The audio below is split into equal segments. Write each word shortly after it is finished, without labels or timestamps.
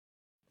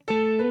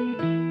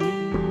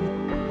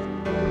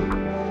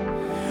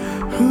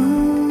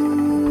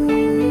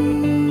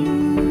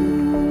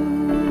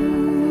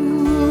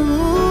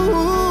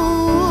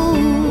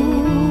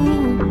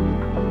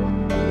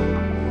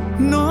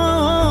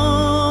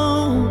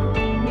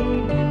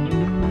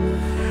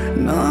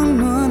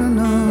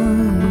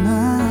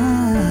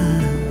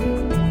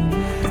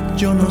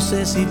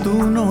sé si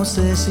tú, no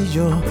sé si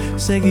yo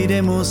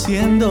seguiremos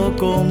siendo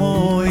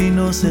como hoy.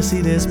 No sé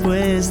si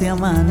después de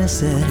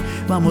amanecer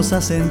vamos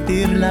a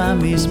sentir la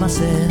misma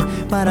sed.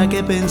 ¿Para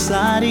qué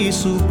pensar y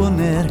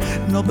suponer?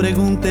 No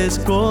preguntes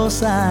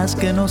cosas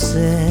que no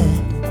sé.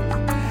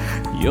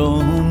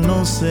 Yo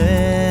no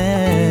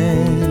sé.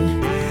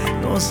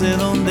 No sé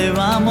dónde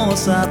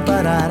vamos a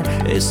parar,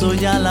 eso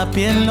ya la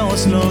piel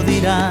nos lo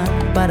dirá.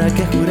 ¿Para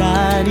qué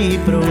jurar y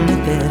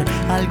prometer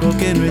algo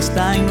que no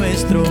está en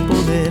nuestro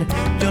poder?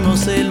 Yo no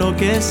sé lo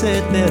que es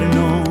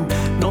eterno,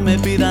 no me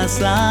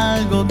pidas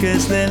algo que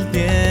es del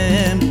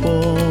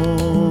tiempo.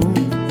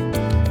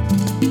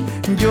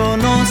 Yo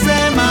no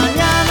sé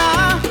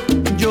mañana,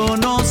 yo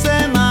no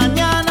sé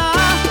mañana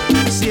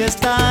si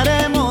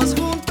estaremos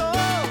juntos.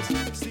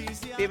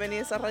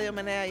 Bienvenidos a Radio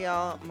Menea,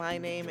 y'all. My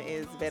name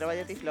is Vero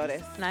Valleti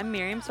Flores. And I'm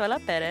Miriam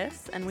Suela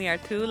Perez, and we are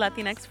two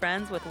Latinx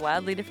friends with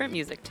wildly different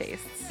music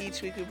tastes.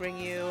 Each week we bring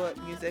you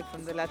music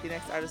from the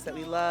Latinx artists that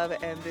we love,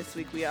 and this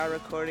week we are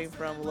recording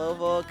from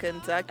Louisville,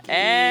 Kentucky.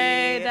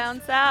 Hey,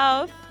 down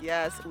south.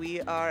 Yes,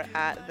 we are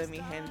at the Mi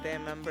Gente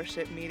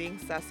membership meeting,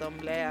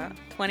 Sasamblea.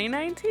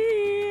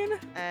 2019.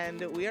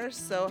 And we are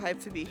so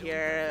hyped to be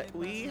here.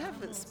 We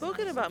have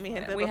spoken about Mi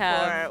Gente We before.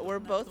 have. We're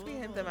both Mi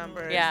Gente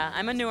members. Yeah,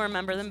 I'm a newer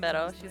member than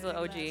Beto. She's an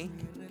OG.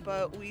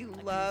 But we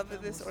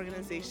love this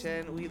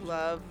organization. We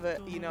love,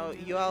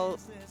 you all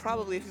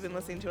probably, if you've been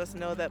listening to us,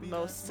 know that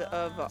most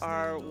of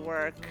our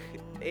work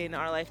in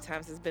our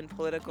lifetimes has been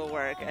political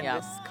work, and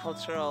this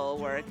cultural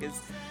work is,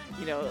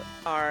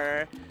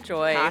 our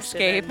joy,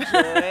 escape.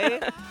 Joy.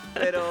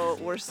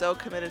 But we're so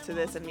committed to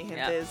this, and Mi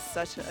Gente is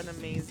such an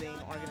amazing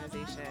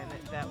organization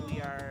that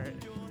we are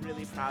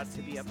really proud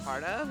to be a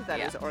part of, that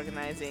is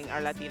organizing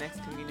our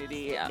Latinx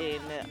community in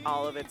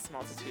all of its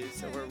multitudes.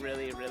 So we're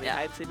really, really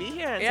hyped to be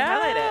here and to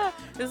highlight it.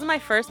 This is my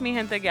first Mi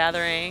Gente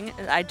gathering.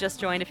 I just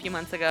joined a few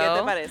months ago. ¿Qué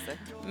te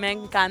parece? Me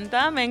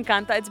encanta, me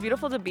encanta. It's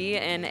beautiful to be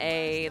in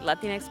a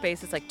Latinx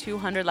space. It's like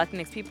 200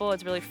 Latinx people.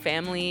 It's really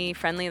family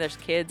friendly. There's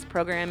kids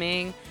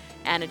programming,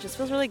 and it just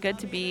feels really good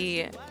to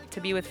be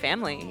with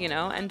family,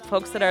 and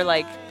folks that are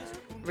like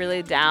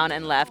really down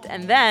and left.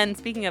 And then,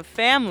 speaking of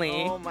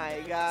family, oh my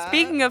God.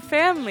 Speaking of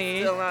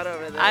family, Still not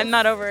over this. I'm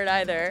not over it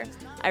either.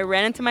 I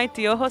ran into my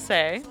tío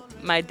Jose,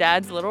 my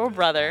dad's little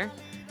brother,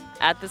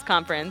 at this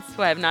conference,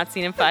 who I have not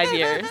seen in 5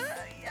 years.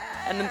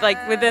 And then,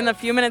 like, within a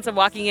few minutes of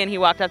walking in, he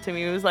walked up to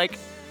me. He was like,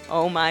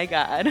 "Oh my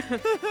God."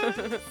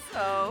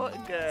 So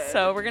good.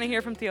 So we're gonna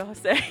hear from Tío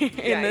Jose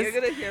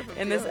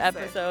in this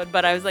episode.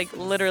 But I was like,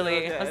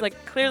 literally, so I was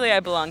like, clearly I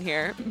belong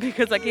here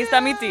because aquí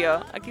está mi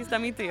tío. Aquí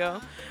está mi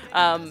tío.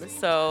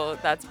 So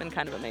that's been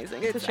kind of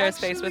amazing to share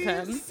space with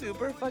him.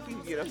 Super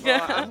fucking beautiful.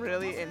 I'm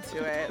really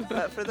into it.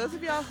 But for those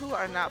of y'all who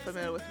are not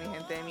familiar with Mi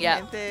Gente, Mi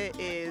Gente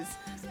is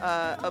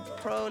a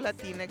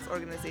pro-Latinx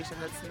organization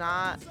that's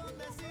not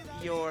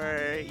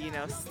your,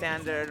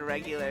 standard,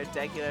 regular,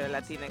 degular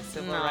Latinx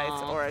civil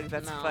rights org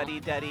that's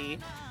fuddy-duddy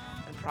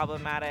and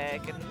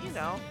problematic. And,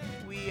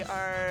 we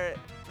are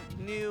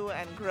new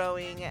and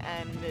growing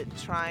and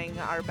trying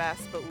our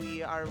best, but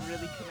we are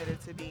really committed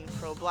to being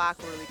pro-Black,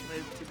 we're really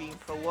committed to being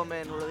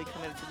pro-woman, we're really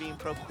committed to being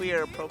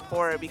pro-queer,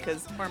 pro-poor,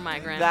 because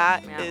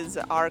that is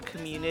our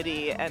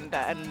community and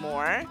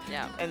more.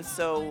 Yeah. And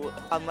so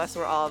unless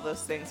we're all of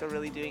those things, we're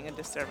really doing a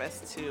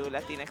disservice to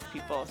Latinx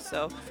people.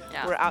 So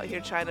we're out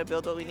here trying to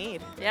build what we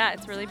need. Yeah,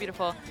 it's really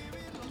beautiful.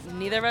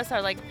 Neither of us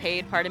are like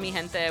paid part of Mi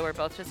Gente. We're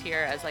both just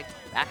here as like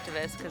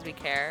activists because we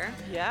care.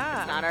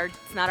 Yeah.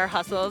 It's not our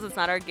hustles. It's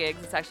not our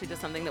gigs. It's actually just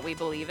something that we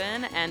believe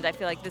in. And I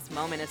feel like this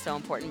moment is so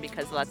important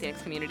because the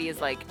Latinx community is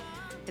like,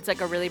 it's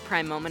like a really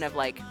prime moment of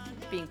like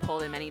being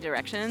pulled in many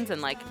directions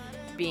and like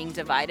being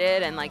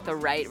divided, and like the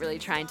right really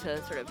trying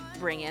to sort of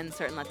bring in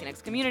certain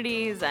Latinx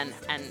communities and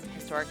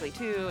historically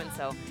too. And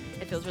so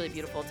it feels really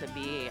beautiful to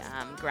be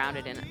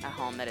grounded in a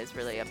home that is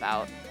really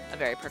about a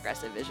very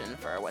progressive vision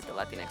for what the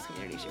Latinx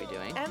community should be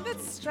doing. And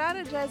that's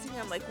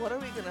strategizing on like, what are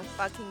we gonna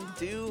fucking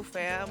do,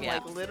 fam? Yeah.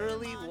 Like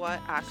literally,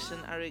 what action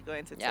are we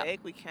going to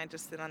take? We can't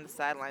just sit on the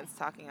sidelines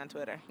talking on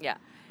Twitter. Yeah.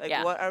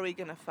 Like what are we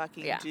gonna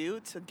fucking do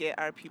to get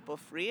our people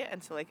free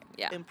and to like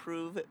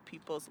improve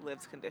people's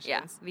lived conditions?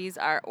 Yeah. These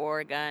are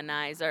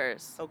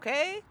organizers.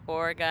 Okay.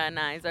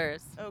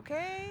 Organizers.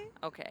 Okay.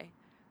 Okay.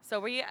 So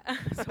we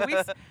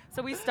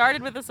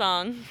started with a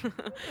song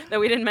that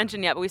we didn't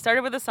mention yet, but we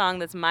started with a song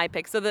that's my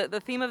pick. So the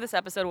theme of this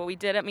episode, what we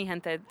did at Mi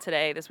Gente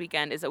this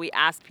weekend, is that we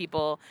asked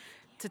people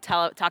to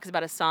talk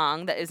about a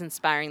song that is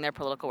inspiring their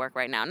political work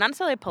right now. Not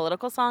necessarily a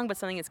political song, but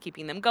something that's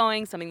keeping them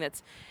going, something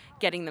that's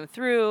getting them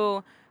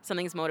through,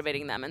 something that's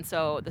motivating them. And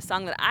so the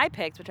song that I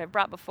picked, which I've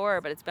brought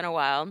before, but it's been a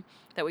while,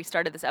 that we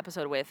started this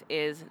episode with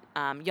is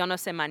Yo No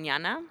Sé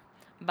Mañana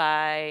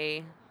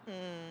by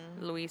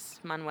Luis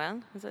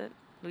Manuel. Is it?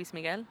 Luis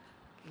Miguel?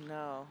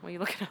 No. Will you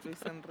look it up?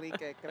 Luis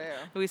Enrique, creo.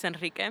 Luis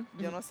Enrique.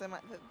 Yo no sé,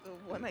 the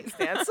One Night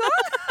Stand song?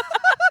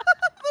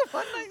 The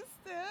One Night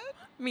Stand?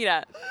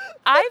 Mira,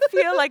 I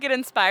feel like it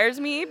inspires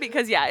me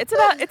because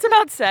it's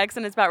about sex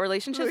and it's about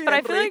relationships, Luis but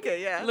I feel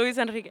Enrique, like Luis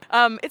Enrique.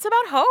 It's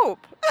about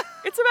hope.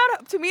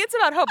 To me, it's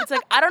about hope. It's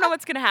like, I don't know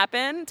what's going to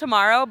happen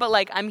tomorrow, but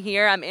like, I'm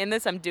here, I'm in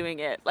this, I'm doing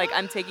it. Like,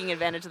 I'm taking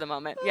advantage of the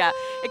moment. Yeah.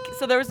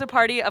 So there was a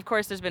party. Of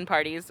course, there's been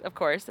parties, of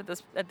course,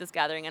 at this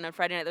gathering. And on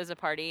Friday night, there was a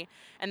party,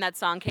 and that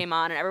song came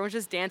on, and everyone was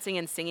just dancing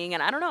and singing.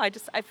 And I don't know,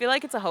 I feel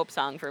like it's a hope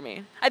song for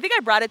me. I think I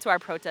brought it to our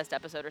protest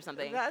episode or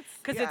something.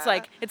 Because it's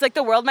like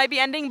the world might be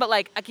ending, but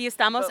like, aquí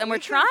estamos, and we're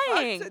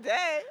trying.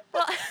 Today.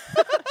 Well,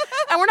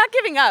 and we're not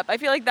giving up. I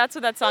feel like that's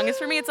what that song is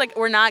for me. It's like,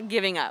 we're not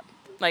giving up.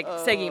 Like,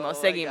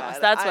 seguimos.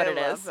 That's what it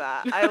is.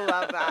 I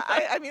love that.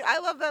 I mean, I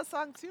love that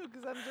song, too,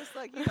 because I'm just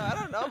like, I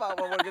don't know about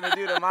what we're going to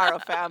do tomorrow,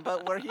 fam,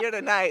 but we're here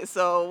tonight,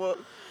 so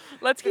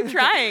let's keep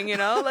trying,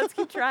 Let's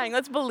keep trying.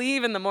 Let's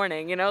believe in the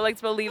morning, Let's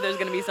believe there's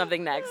going to be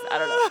something next. I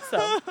don't know.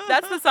 So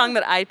that's the song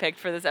that I picked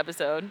for this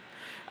episode.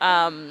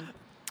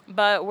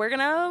 But we're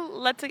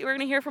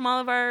gonna hear from all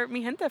of our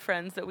Mi Gente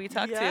friends that we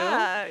talked to,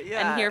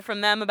 and hear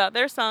from them about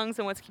their songs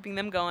and what's keeping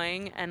them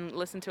going, and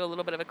listen to a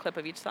little bit of a clip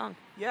of each song.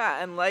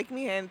 Yeah, and like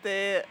Mi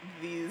Gente,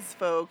 these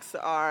folks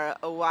are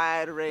a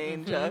wide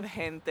range of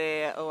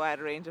gente, a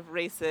wide range of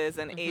races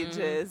and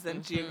ages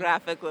and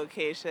geographic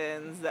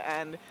locations,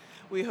 and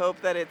we hope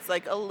that it's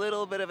like a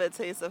little bit of a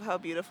taste of how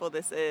beautiful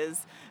this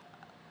is.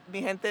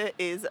 Mi Gente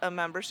is a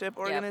membership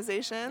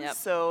organization,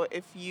 so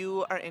if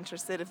you are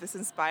interested, if this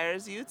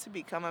inspires you to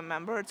become a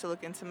member or to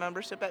look into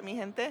membership at Mi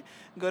Gente,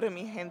 go to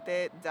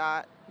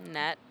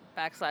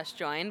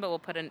migente.net/join, but we'll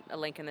put a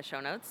link in the show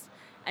notes.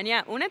 And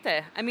yeah,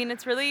 únete. I mean,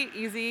 it's really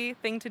easy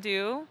thing to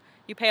do.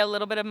 You pay a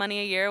little bit of money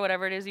a year,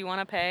 whatever it is you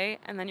want to pay,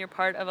 and then you're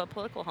part of a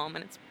political home,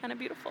 and it's kind of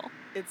beautiful.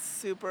 It's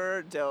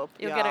super dope,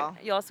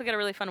 You'll also get a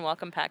really fun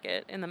welcome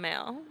packet in the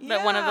mail.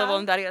 That one of the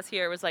voluntarios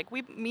here was like,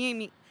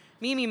 mi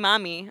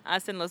mami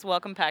hacen los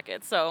welcome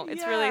packets, so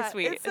it's really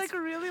sweet. It's like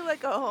really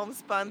like a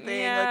homespun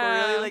thing. Like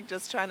we're really like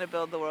just trying to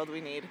build the world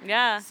we need.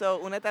 Yeah. So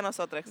únete a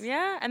nosotros.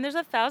 Yeah, and there's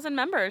 1,000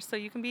 members, so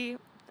you can be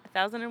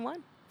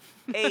 1,001.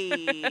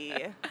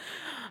 Hey.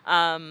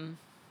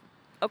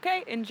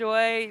 Okay,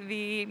 enjoy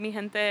the Mi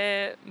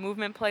Gente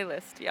movement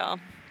playlist, y'all.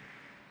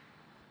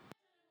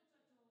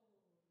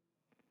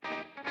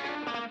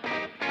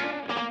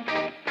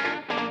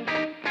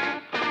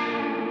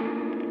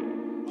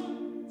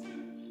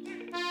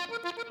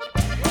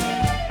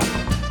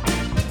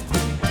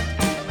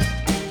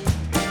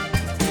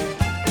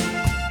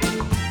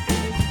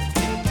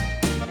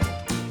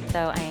 So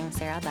I am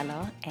Sarah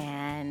Bello,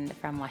 and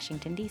from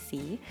Washington,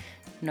 D.C.,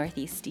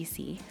 Northeast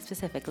D.C.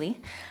 specifically.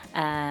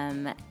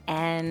 And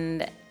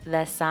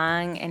the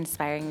song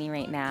inspiring me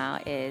right now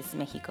is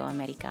Mexico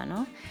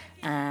Americano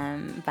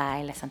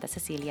by La Santa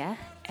Cecilia.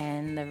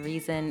 And the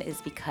reason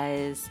is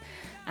because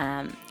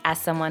as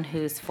someone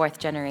who's fourth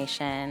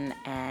generation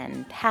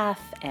and half,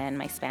 and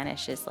my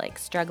Spanish is like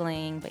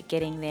struggling but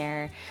getting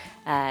there,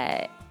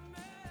 I've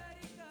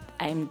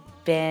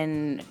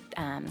been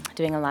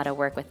doing a lot of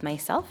work with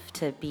myself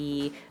to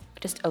be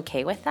just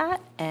okay with that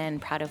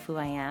and proud of who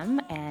I am,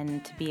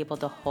 and to be able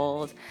to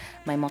hold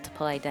my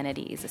multiple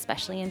identities,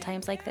 especially in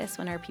times like this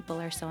when our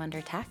people are so under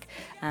attack.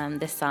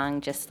 This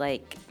song just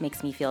like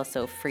makes me feel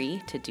so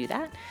free to do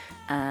that,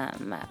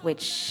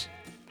 which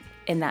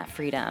in that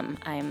freedom,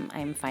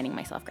 I'm finding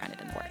myself grounded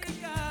in the work.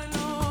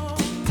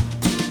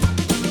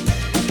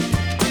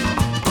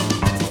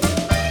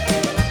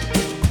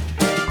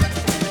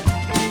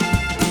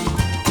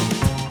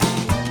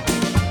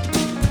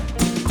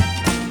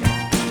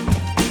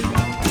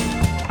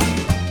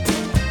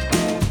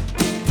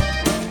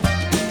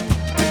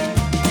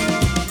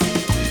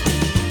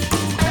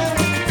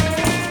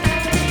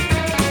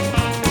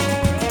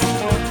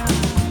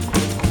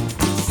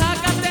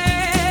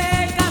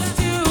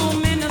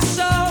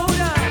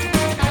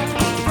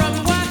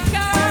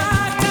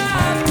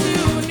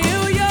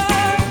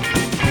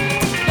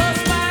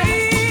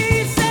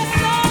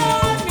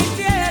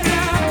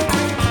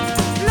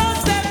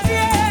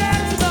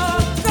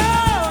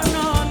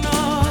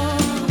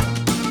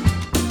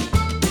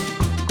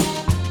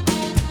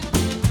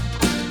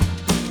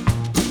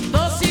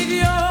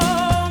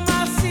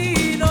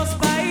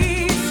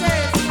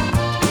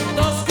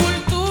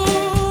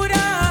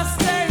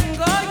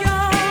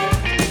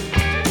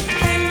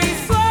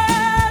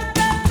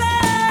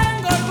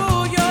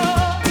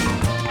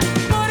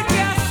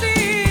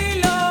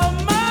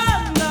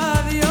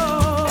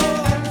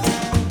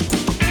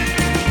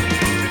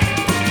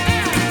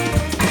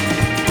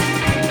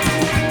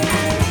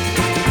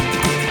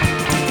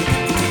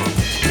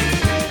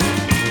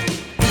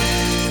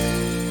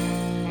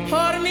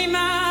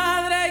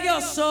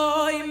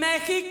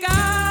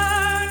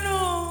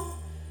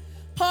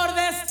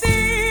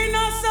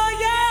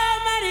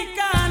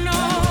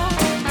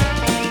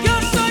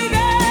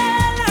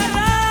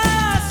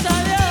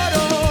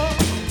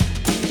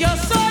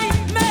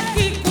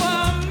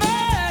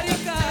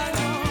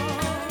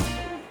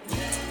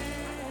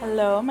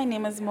 Hello, my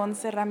name is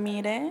Monse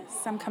Ramirez.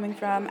 I'm coming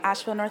from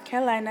Asheville, North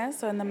Carolina,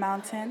 so in the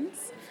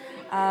mountains.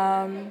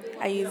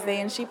 I use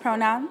they and she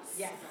pronouns.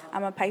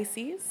 I'm a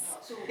Pisces.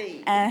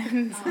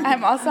 And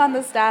I'm also on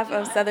the staff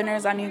of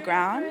Southerners on New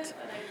Ground.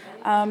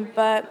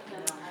 But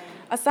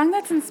A song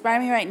that's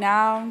inspiring me right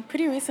now,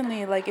 pretty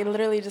recently, like it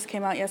literally just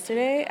came out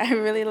yesterday. I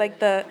really like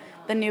the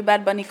new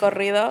Bad Bunny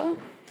corrido.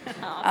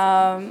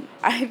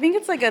 I think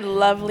it's like a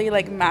lovely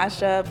like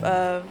mashup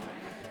of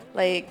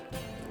like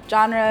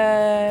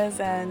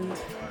genres, and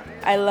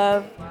I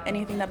love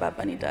anything that Bad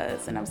Bunny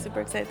does, and I'm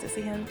super excited to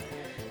see him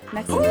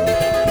next week.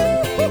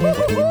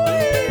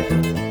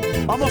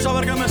 Vamos a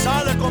ver qué me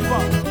sale, compa.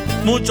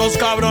 Muchos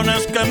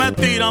cabrones que me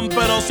tiran,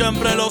 pero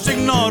siempre los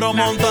ignoro.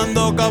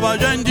 Montando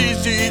caballo en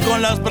GC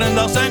con las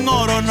prendas en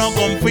oro. No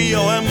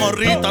confío en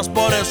morritas,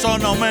 por eso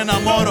no me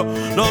enamoro.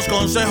 Los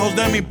consejos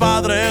de mi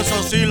padre,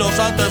 eso sí los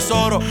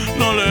atesoro.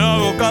 No le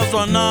hago caso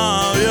a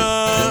nadie.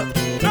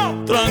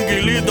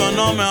 Tranquilito,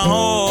 no me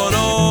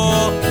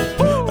ajoro.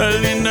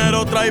 El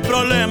dinero trae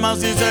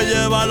problemas y se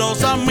lleva a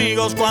los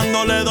amigos.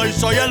 Cuando le doy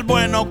soy el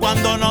bueno,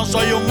 cuando no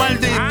soy un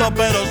maldito.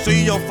 Pero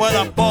si yo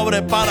fuera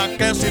pobre, ¿para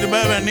qué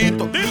sirve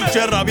Benito?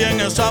 Cierra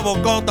bien esa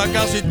bocota que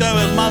así te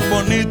ves más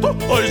bonito.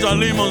 Hoy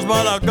salimos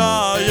para la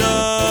calle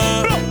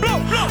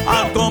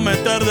a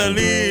cometer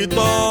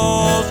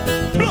delitos.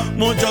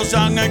 Muchos se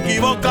han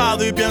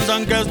equivocado y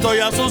piensan que estoy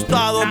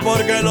asustado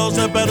porque los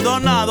he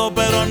perdonado,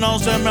 pero no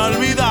se me ha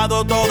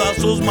olvidado todas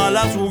sus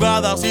malas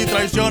jugadas y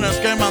traiciones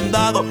que me han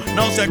dado.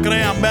 No se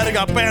crean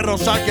verga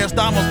perros, aquí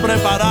estamos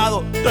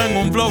preparados.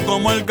 Tengo un flow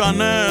como el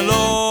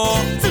Canelo,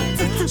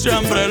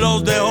 siempre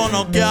los dejo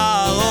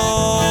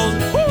noqueados.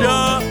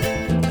 Yeah,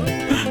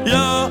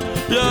 yeah,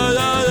 yeah,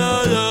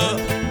 yeah, yeah.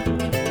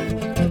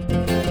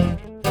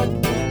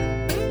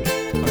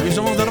 Aquí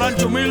somos de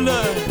Rancho Humilde.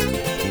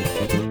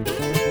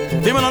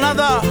 Dímelo,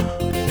 Nata.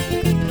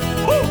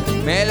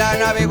 Me la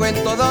navego en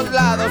todos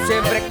lados,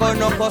 siempre con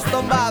ojos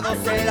tombados,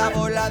 en la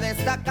bola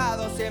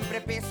destacado,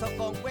 siempre pienso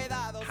con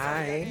cuidado.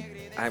 Hi,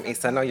 I'm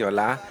Isan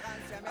Oyola.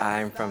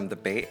 I'm from the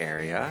Bay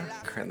Area,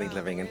 currently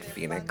living in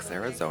Phoenix,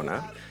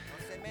 Arizona.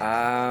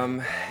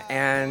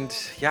 And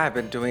yeah, I've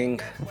been doing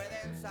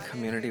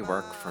community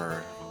work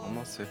for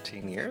almost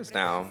 15 years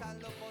now.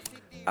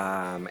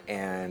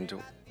 And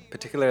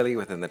particularly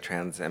within the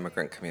trans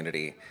immigrant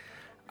community.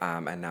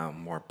 And now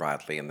more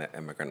broadly in the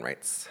immigrant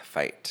rights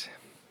fight.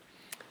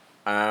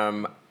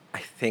 I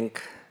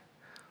think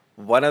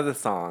one of the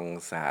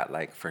songs that,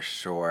 like, for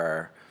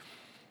sure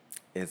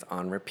is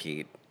on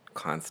repeat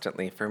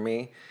constantly for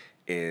me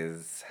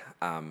is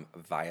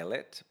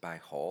Violet by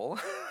Hole.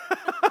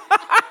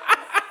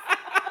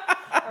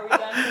 Are we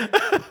done?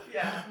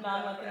 Yeah.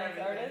 Non-Latinx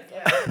artist?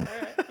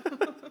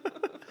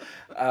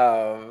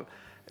 Yeah.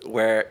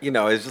 Where, you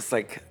know, it's just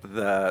like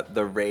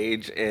the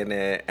rage in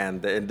it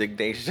and the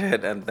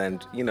indignation, and then,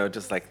 you know,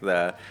 just like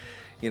the,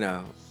 you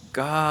know,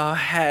 go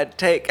ahead,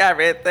 take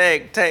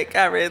everything.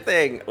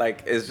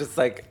 Like, it's just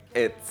like,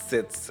 it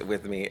sits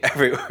with me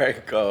everywhere I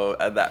go,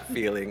 and that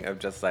feeling of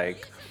just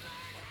like,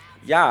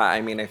 yeah, I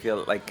mean, I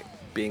feel like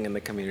being in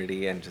the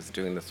community and just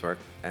doing this work,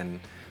 and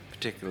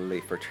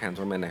particularly for trans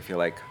women, I feel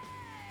like,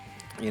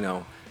 you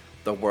know,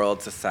 the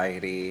world,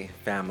 society,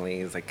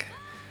 families, like,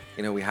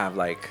 you know, we have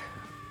like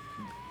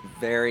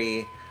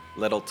very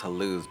little to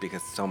lose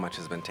because so much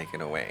has been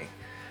taken away.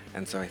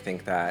 And so I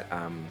think that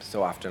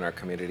so often our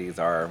communities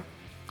are,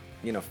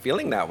 you know,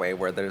 feeling that way,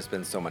 where there's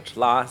been so much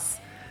loss,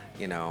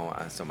 you know,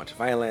 so much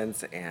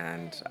violence,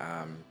 and,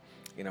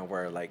 you know,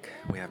 we're like,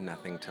 we have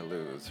nothing to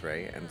lose,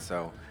 right? And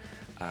so,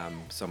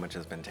 so much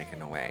has been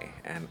taken away,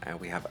 and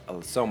we have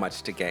so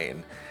much to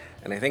gain.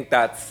 And I think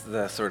that's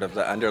the sort of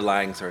the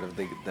underlying sort of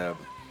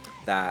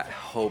that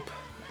hope,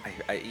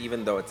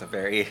 even though it's a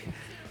very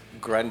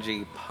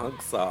grungy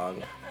punk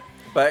song,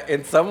 but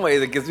in some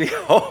ways it gives me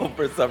hope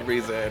for some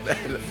reason.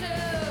 And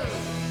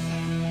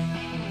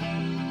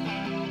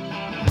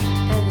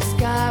the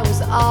sky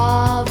was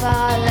all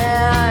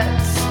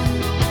violet.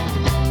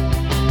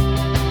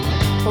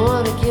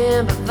 One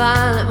again, but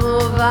violent,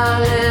 more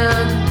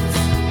violent.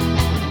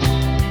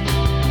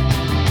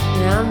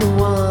 And I'm the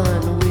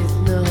one with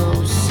no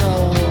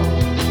soul.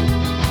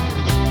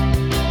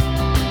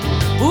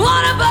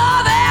 One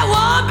above and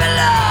one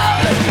below.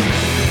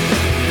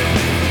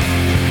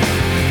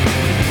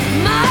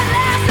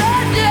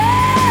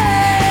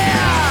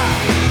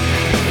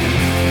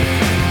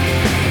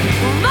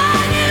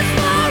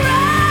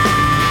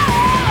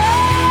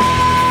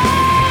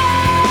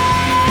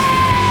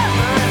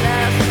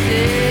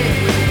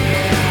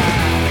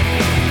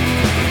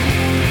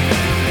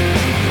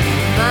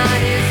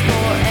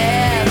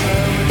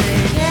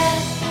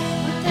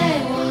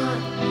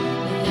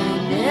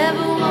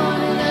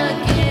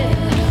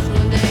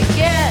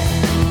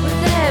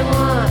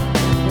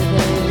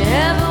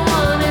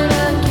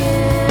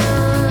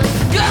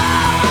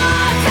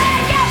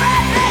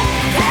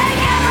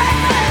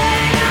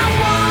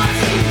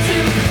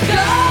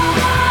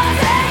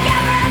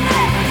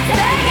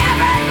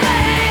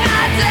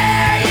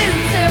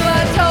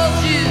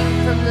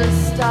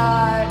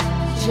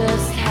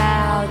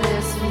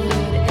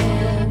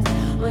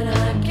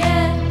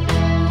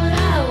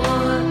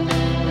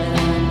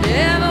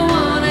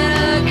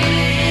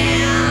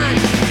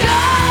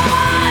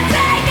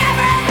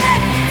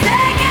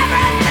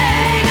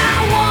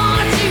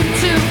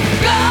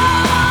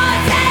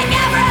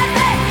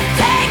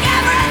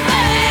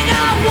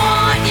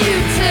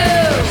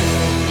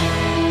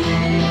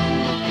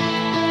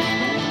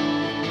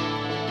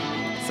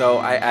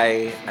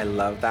 I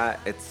love that.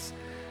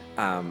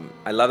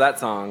 I love that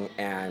song,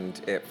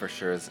 and it for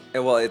sure is,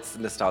 well, it's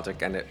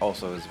nostalgic, and it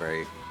also is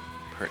very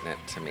pertinent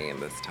to me in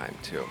this time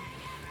too.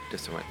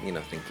 Just when,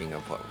 thinking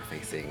of what we're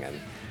facing and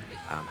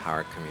how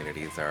our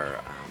communities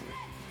are,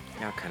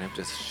 kind of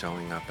just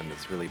showing up in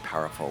this really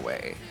powerful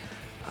way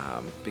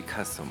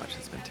because so much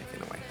has been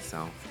taken away.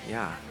 So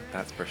yeah,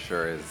 that's for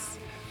sure is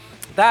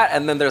that.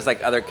 And then there's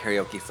like other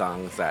karaoke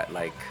songs that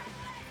like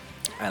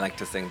I like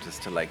to sing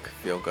just to like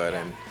feel good.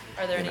 And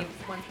are there any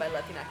ones by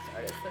Latinx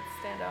artists that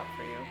stand out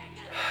for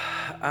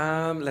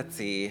you? Let's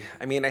see.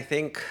 I mean, I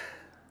think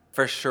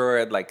for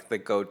sure like the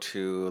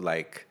go-to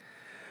like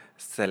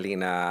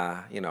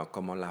Selena,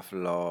 Como La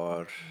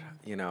Flor,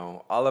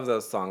 all of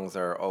those songs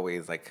are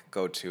always like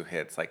go-to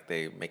hits. Like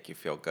they make you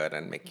feel good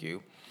and make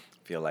you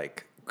feel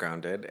like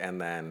grounded.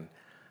 And then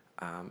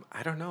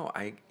I don't know.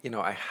 I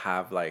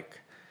have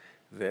like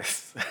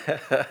this.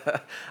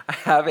 I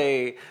have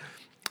a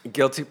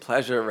guilty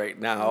pleasure right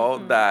now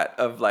that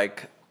of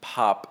like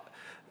pop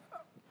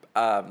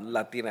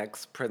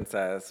Latinx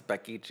princess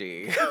Becky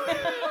G.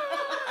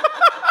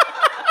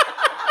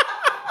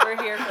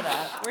 We're here for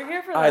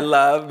that. I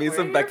love me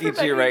some Becky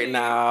G right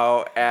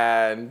now,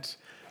 and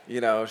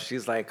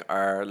she's like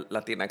our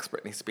Latinx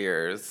Britney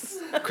Spears,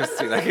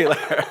 Christina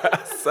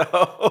Aguilera.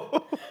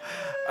 So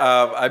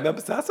I'm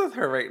obsessed with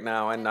her right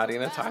now, and Naughty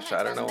Natasha.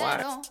 I don't know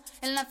why.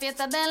 En la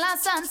fiesta de la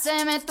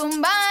Sanse me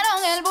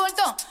tumbaron el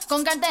bulto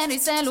con cartero y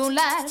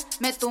celular.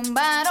 Me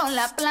tumbaron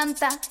la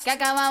planta que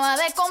acababa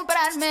de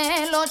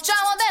comprarme, los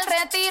chavos del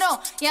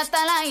retiro y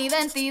hasta la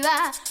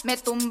identidad. Me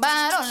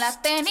tumbaron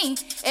las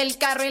tenis, el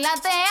carro y la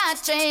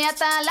TH y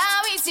hasta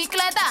la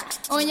bicicleta.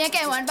 Oye,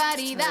 qué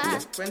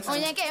barbaridad.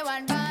 Oye, qué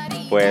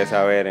barbaridad. Pues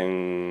a ver,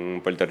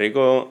 en Puerto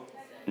Rico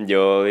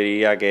yo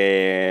diría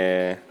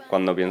que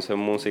cuando pienso en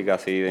música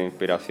así de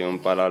inspiración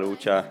para la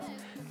lucha,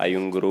 hay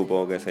un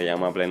grupo que se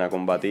llama Plena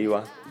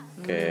Combativa,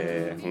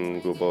 que es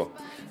un grupo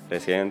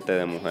reciente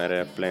de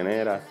mujeres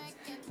pleneras,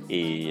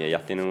 y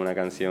ellas tienen una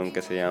canción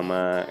que se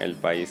llama El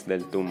País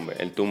del Tumbe,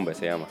 El Tumbe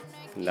se llama.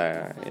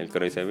 El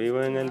coro dice,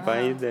 vivo en el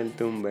país del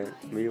tumbe,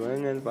 vivo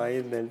en el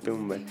país del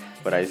tumbe.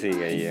 Por ahí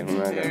sigue, y es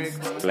una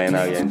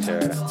plena bien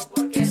chévere.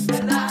 Porque es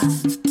verdad,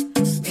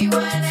 vivo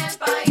en el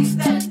país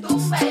del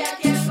tumbe y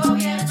aquí el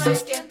gobierno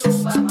es quien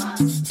tumba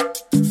más.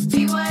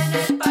 Vivo en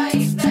el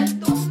país del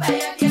tumbe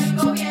y aquí el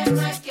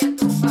gobierno es quien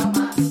tumba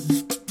más.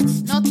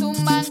 No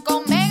tumban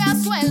con mega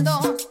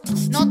sueldos,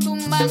 no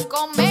tumban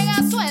con mega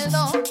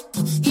sueldos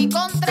y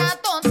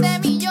contratos de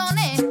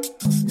millones.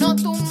 No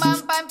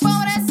tumban pa'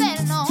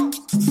 empobrecernos,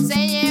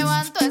 se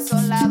llevan todos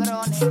esos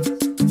ladrones.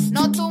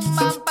 No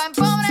tumban pa'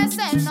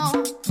 empobrecernos,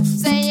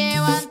 se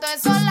llevan todos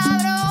esos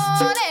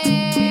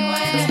ladrones. Vivo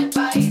en el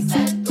país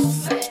del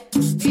tumbe,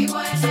 vivo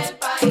en el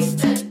país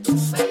del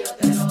tumbe, yo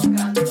te lo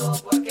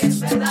canto porque es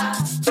verdad.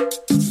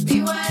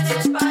 Vivo en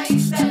el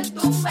país del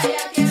tumbe y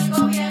aquí el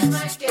gobierno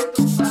es quien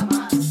tumba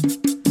más.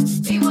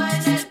 Vivo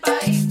en el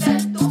país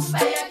del tumbe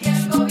y aquí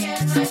el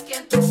gobierno es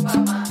quien tumba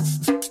más.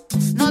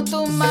 No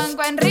tumban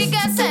pa'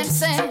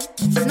 enriquecerse,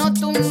 no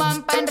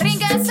tumban pa'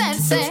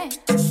 enriquecerse.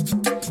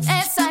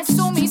 Esa es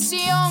su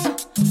misión.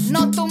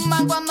 No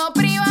tumban cuando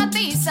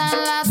privatizan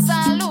la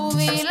salud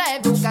y la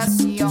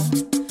educación.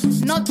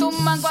 No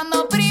tumban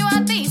cuando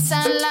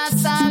privatizan la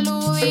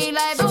salud y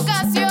la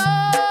educación.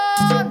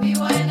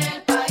 Vivo en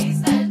el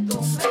país del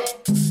tumbe,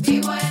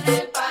 vivo en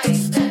el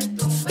país del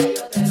tumbe,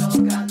 yo te lo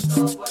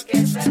canto porque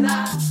es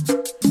verdad.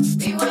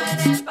 Vivo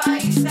en el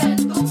país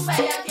del tumbe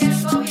y aquí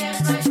el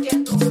gobierno es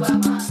quien tumba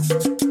más.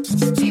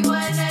 Vivo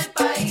en el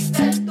país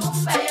del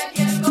tumbe y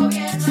aquí el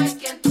gobierno es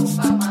quien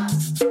tumba más.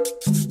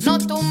 No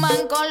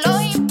tumban con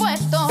los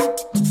impuestos,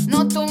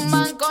 no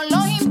tumban con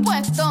los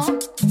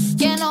impuestos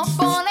que nos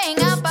ponen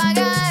a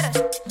pagar.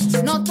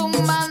 No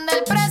tumban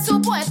del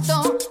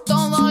presupuesto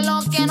todo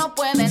lo que no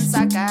pueden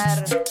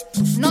sacar.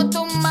 No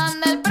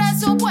tumban del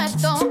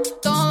presupuesto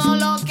todo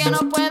lo que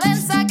no pueden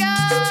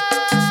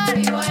sacar.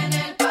 Vivo en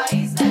el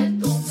país del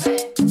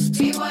tumbe,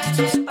 vivo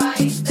en el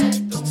país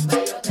del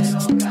tumbe, yo te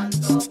lo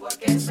canto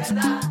porque es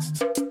verdad.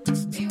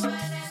 Vivo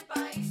en el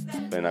país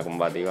del Plena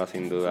Combativa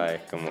sin duda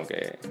es como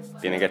que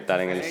tiene que estar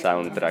en el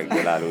soundtrack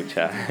de la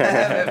lucha.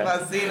 Me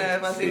fascina, me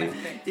fascina.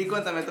 Sí. Y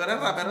cuéntame, tú eres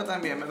rapero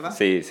también, ¿verdad?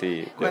 Sí,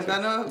 sí.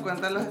 Cuéntanos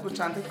a los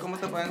escuchantes cómo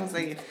te pueden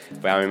conseguir.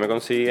 Pues a mí me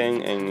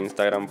consiguen en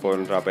Instagram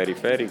por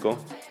Raperiférico,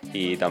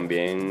 y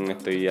también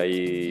estoy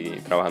ahí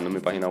trabajando en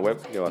mi página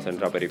web que va a ser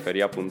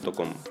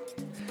raperiferia.com.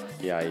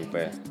 Y ahí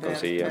pues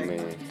consíguenme.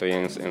 Estoy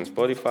en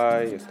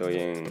Spotify, estoy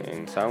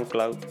en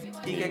SoundCloud.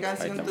 ¿Y qué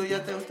canción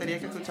tuya te gustaría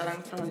que escucharan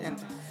nuestros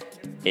oyentes?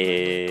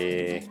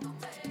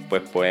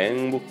 Pues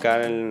pueden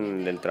buscar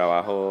el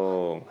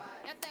trabajo.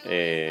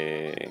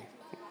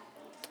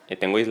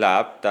 Tengo Isla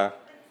Apta,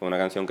 fue una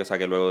canción que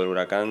saqué luego del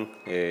huracán.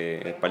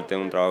 Es parte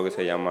de un trabajo que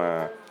se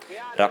llama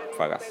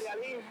Ráfagas.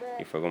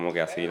 Y fue como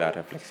que así la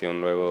reflexión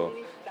luego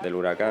del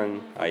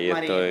huracán. Ahí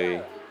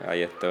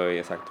estoy,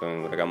 exacto,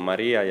 en Huracán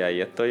María, y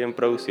ahí estoy en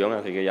producción,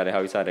 así que ya les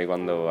avisaré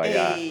cuando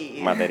haya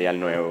material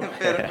nuevo.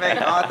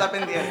 Perfecto, vamos a estar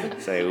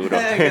pendientes. Seguro.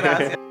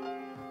 Gracias.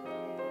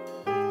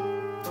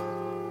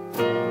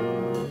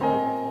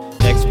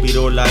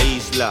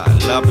 isla,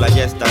 la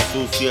playa está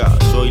sucia,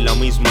 soy la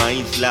misma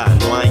isla,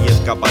 no hay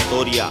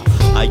escapatoria.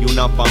 Hay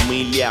una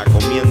familia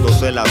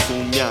comiéndose las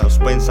uñas,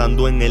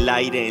 pensando en el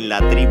aire, en la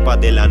tripa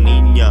de la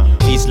niña.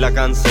 Isla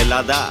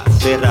cancelada,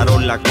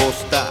 cerraron la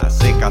costa,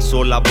 se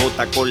casó la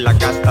bota con la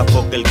casta,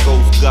 fuck el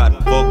Coast Guard,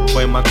 fuck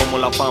FEMA como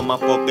la fama,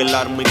 fuck el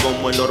army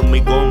como el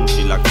hormigón.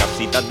 Si las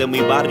casitas de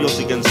mi barrio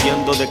siguen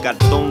siendo de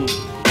cartón.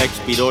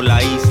 Expiró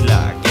la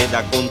isla,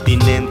 queda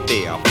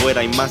continente.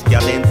 Afuera hay más que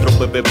adentro,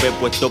 PPP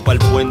puesto pa'l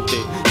puente.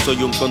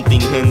 Soy un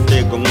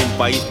contingente con un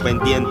país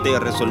pendiente,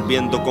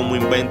 resolviendo como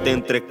invente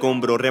entre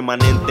escombros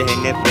remanentes.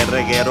 En este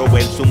reguero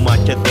versus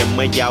machete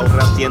mellao,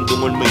 haciendo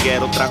un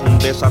hormiguero tras un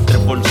desastre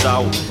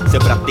forzado. Se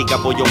practica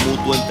apoyo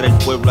mutuo entre el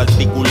pueblo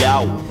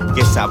articulado,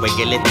 que sabe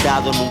que el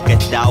Estado nunca ha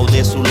estado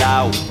de su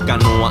lado.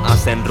 Canoas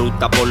hacen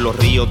ruta por los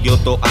ríos de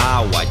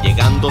Otoagua,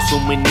 llegando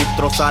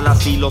suministros al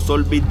asilo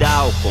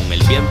olvidados. Con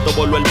el viento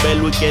voló el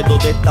velo y quedó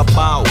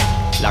destapado.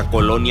 La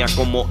colonia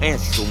como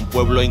es, un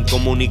pueblo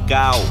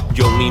incomunicado.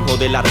 Yo un hijo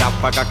de la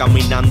ráfaga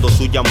caminando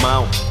su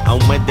llamado. A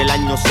un mes del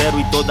año cero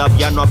y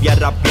todavía no había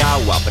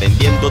rapeado.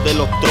 Aprendiendo de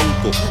los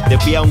troncos, de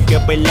pie aunque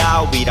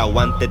pelado. Virao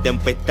ante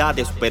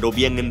tempestades, pero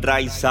bien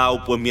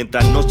enraizado. Pues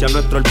mientras no sea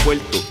nuestro el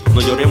puerto,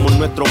 no lloremos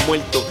nuestros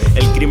muertos.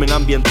 El crimen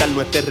ambiental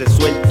no esté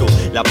resuelto,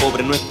 la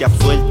pobre no esté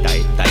absuelta.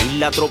 Esta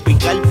isla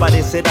tropical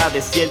parecerá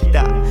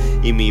desierta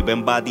y mi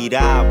bemba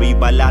dirá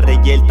viva la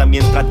reyerta.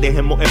 Mientras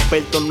dejemos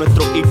expertos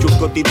nuestros issues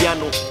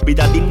cotidianos,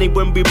 vida digna y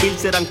buen vivir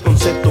serán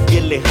conceptos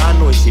bien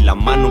lejanos. Y si las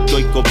manos que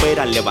hoy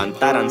cooperan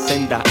levantaran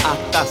sendas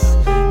actas,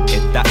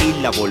 esta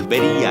isla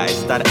volvería a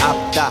estar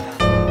apta.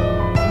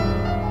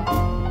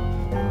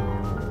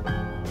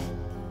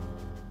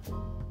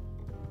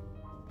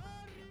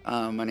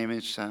 My name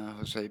is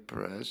Jose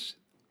Perez.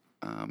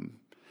 I'm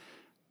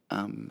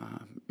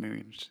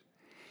Miriam's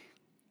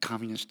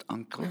communist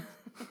uncle.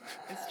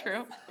 It's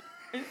true.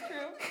 It's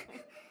true.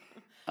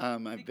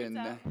 I've been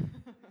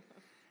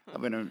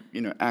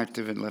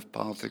active in left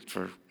politics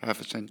for half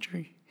a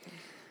century,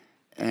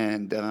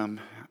 and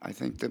I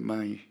think that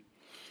my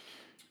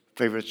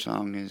favorite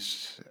song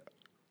is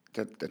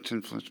that's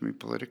influenced me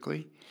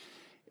politically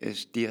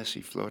is Días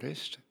y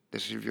Flores de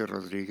Silvio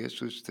Rodríguez,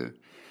 who's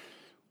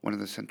one of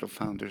the central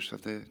founders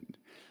of the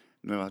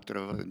Nueva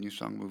Trova, the New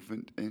Song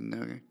movement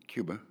in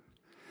Cuba.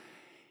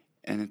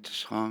 And it's a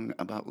song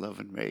about love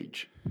and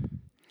rage.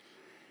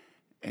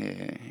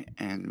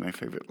 And my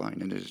favorite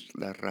line in it is,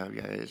 La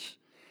rabia es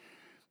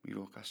mi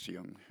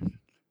vocación.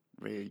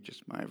 Rage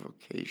is my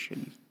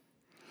vocation.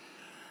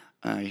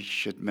 I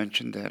should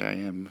mention that I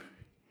am,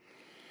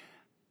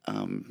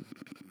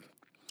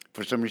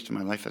 for some reason,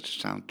 my life has a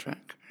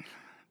soundtrack.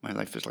 My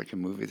life is like a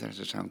movie that has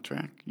a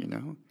soundtrack, you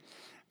know?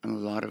 And a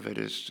lot of it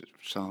is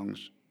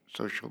songs,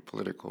 social,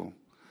 political,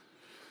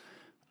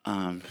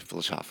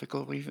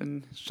 philosophical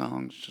even,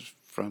 songs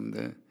from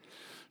the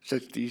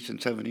 60s and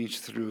 70s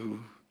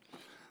through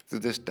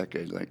this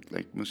decade, like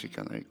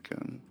música like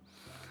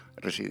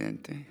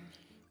Residente.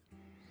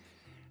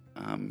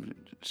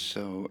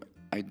 So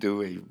I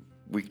do a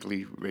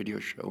weekly radio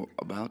show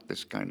about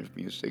this kind of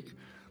music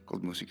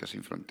called Música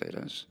Sin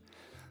Fronteras,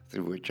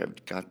 through which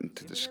I've gotten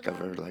to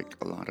discover like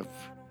a lot of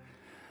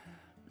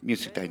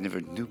music that I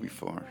never knew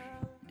before,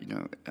 you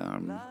know,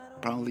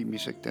 probably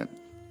music that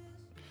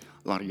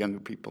a lot of younger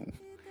people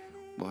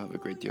will have a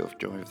great deal of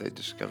joy if they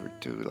discover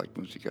too, like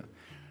Música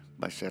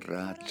by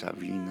Serrat,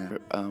 Sabina.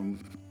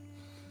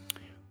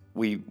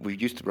 We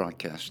used to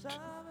broadcast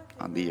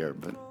on the air,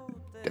 but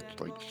that's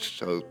like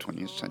so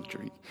 20th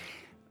century.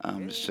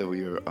 So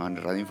we are on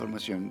Radio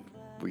Información,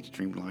 we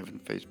stream live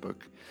on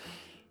Facebook,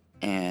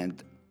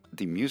 and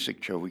the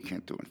music show we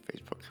can't do on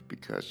Facebook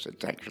because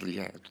it's actually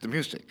the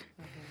music.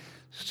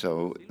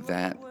 So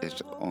that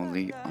is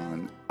only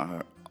on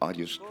our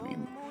audio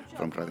stream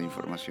from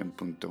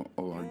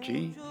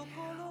radioinformacion.org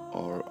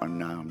or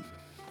on,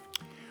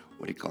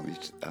 what do you call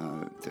these, Is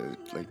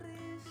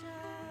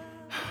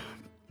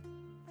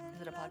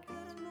it a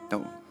podcast?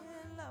 No.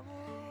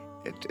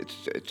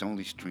 It's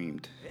only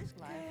streamed.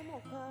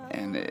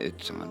 And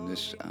it's on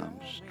this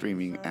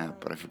streaming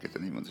app, but I forget the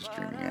name of the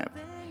streaming app.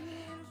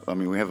 I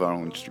mean, we have our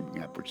own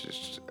streaming app, which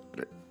is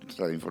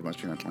Radio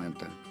Información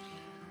Atlanta.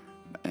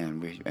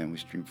 And we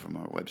stream from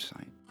our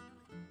website.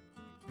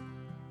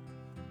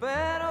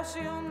 Pero si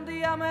un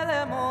día me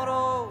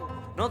demoro,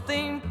 no te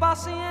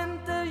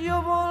impacientes,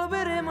 yo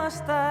volveré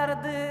más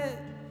tarde.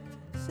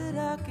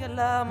 ¿Será que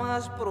la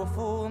más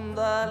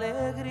profunda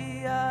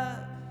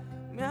alegría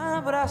me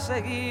habrá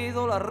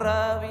seguido la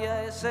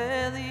rabia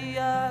ese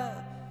día?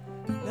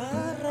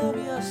 La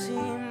rabia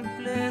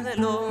simple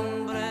del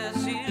hombre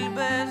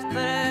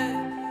silvestre,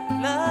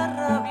 la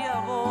rabia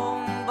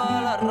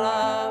bomba, la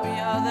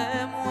rabia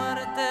de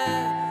muerte,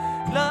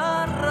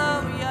 la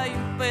rabia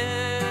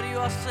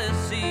imperio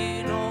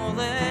asesino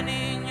de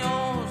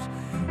niños,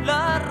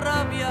 la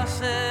rabia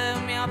se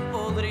me ha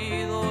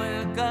podrido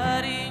el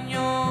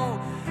cariño,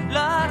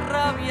 la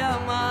rabia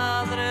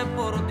madre,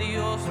 por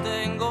Dios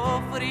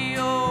tengo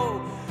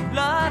frío,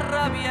 la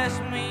rabia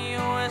es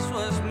mío,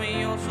 eso es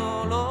mío,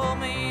 solo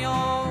mío,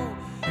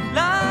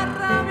 la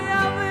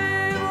rabia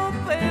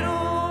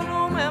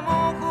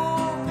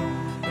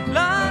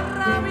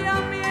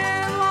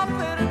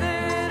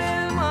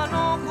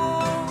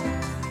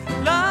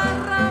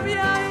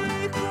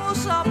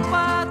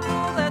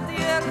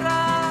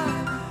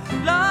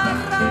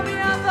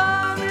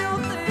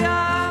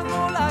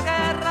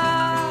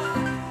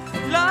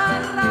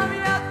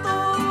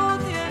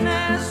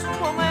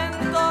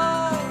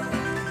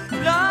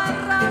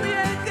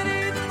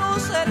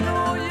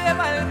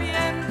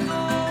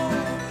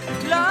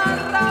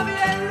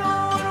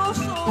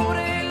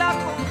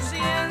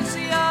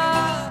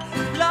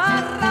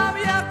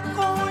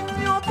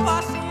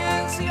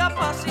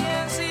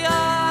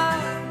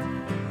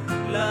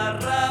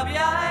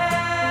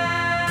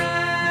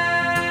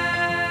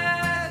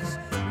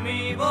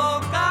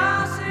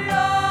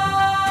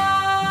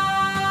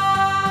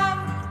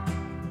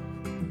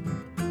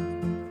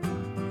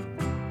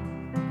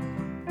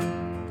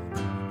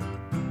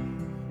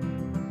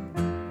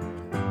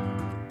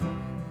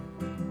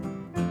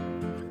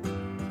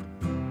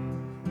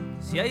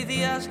hay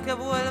días que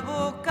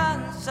vuelvo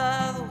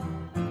cansado,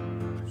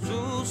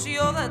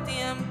 sucio de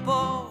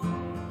tiempo,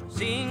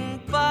 sin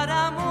par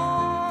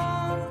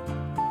amor.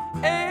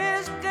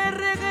 Es que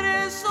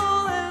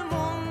regreso del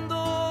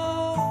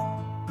mundo,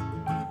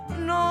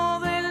 no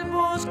del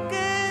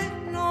bosque,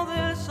 no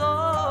del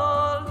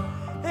sol.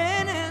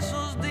 En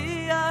esos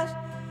días,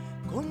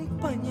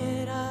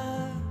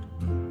 compañera,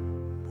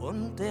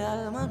 ponte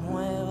alma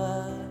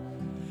nueva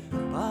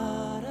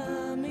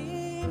para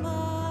mi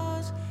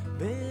más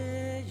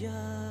bella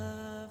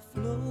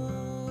flor.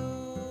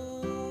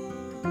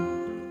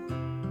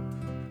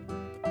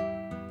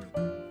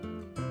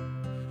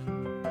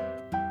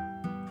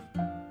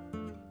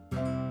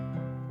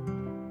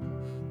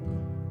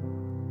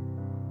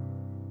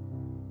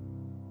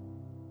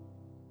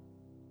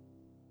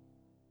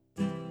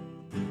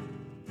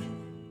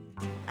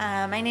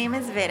 My name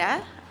is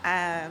Vera.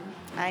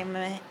 I'm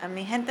a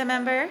Mi Gente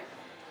member,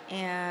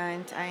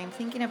 and I'm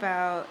thinking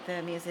about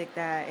the music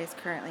that is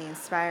currently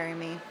inspiring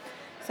me.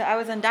 So I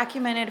was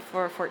undocumented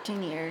for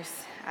 14 years.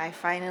 I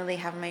finally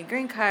have my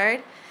green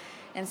card,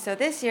 and so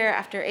this year,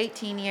 after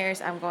 18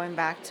 years, I'm going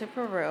back to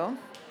Peru.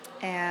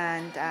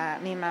 And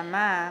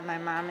my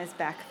mom is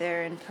back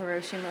there in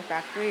Peru. She moved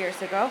back 3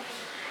 years ago.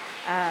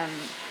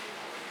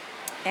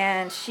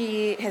 And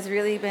she has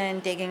really been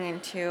digging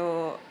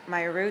into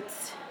my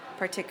roots,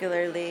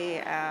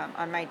 particularly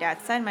on my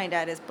dad's side. My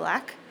dad is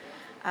Black.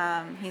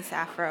 He's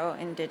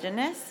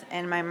Afro-Indigenous,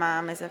 and my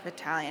mom is of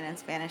Italian and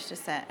Spanish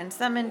descent, and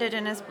some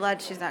indigenous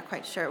blood. She's not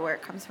quite sure where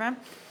it comes from.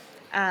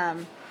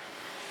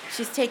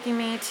 She's taking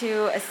me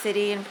to a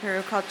city in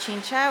Peru called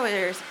Chincha, where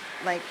there's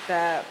like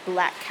the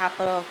Black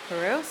capital of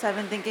Peru. So I've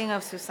been thinking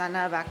of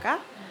Susana Baca,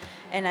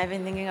 and I've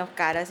been thinking of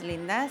Caras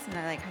Lindas, and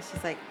I like how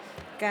she's like,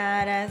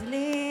 Caras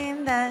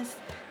lindas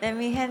de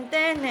mi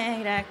gente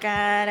negra,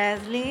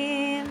 caras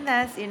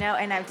lindas, you know,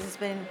 and I've just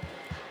been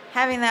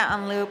having that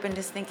on loop and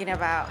just thinking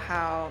about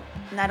how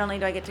not only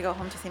do I get to go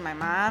home to see my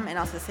mom and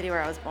also the city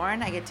where I was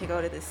born, I get to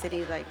go to the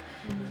city like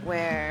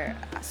where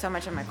so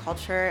much of my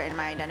culture and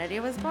my identity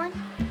was born.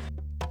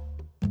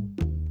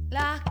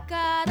 Las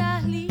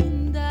caras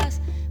lindas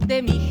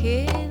de mi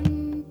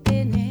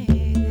gente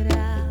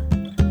negra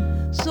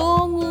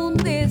son un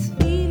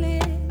desfile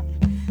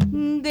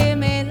de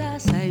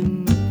melaza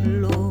en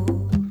flor,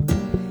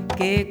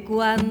 que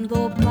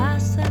cuando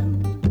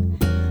pasan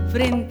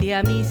frente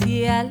a mí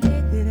se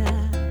alegra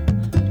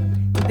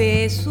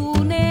de su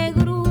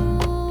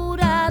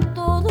negrura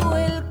todo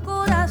el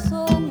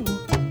corazón.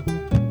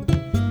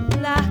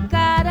 Las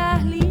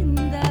caras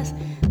lindas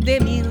de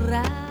mi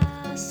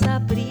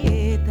raza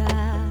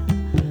prieta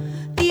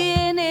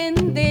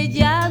tienen de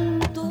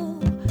llanto,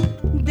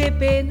 de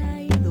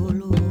pena y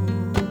dolor.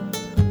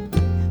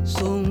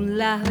 Son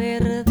las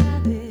verdades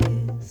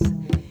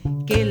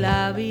que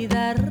la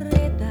vida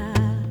reta,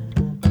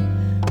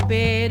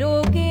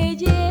 pero que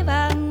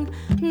llevan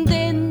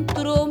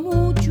dentro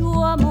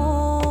mucho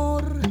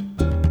amor.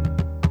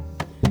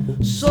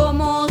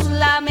 Somos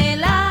la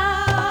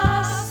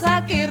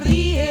melaza que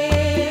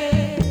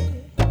ríe,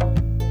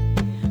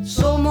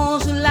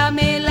 somos la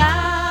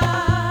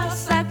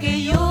melaza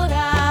que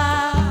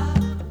llora,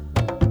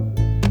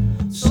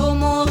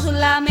 somos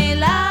la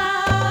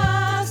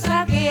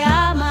melaza que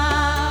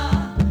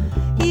ama,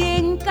 y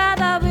en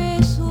cada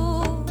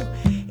beso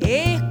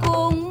es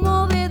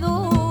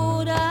conmovedora.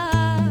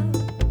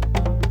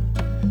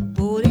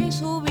 Por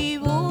eso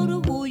vivo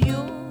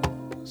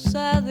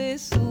orgullosa de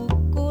su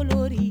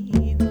colorido.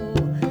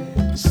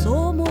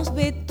 Somos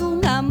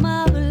betún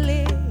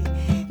amable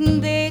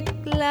de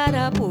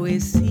clara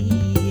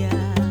poesía.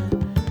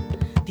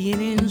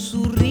 Tienen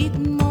su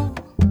ritmo,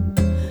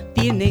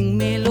 tienen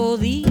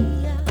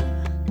melodía.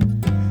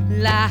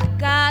 Las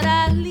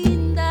caras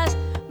lindas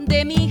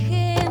de mi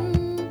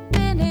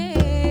gente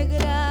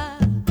negra.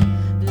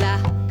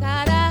 Las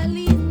caras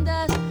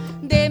lindas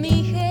de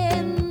mi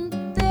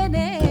gente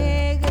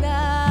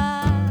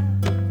negra.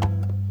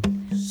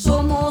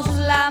 Somos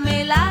la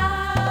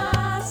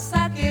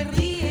melaza que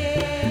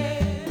ríe.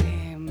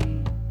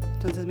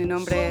 Entonces mi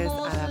nombre es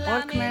Ada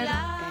Borkmer,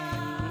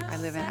 and I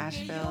live in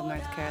Asheville,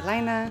 North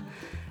Carolina.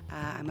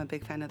 I'm a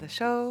big fan of the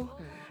show,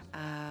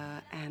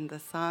 and the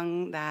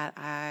song that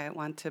I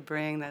want to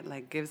bring that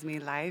like gives me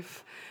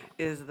life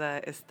is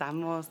the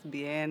Estamos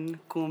Bien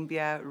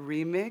Cumbia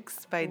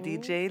remix by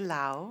DJ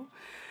Lau.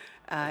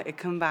 It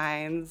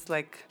combines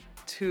like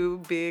two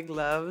big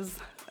loves,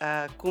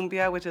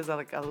 cumbia, which is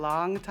like a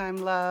long time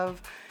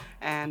love,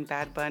 and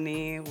Bad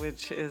Bunny,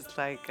 which is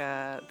like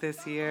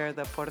this year,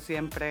 the Por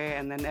Siempre,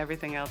 and then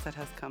everything else that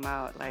has come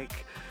out.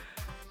 Like,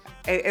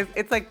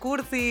 it's like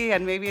cursi,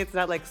 and maybe it's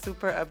not like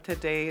super up to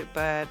date,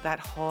 but that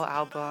whole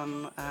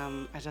album,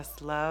 I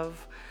just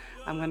love.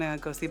 I'm gonna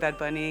go see Bad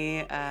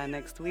Bunny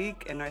next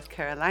week in North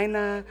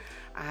Carolina.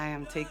 I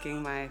am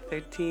taking my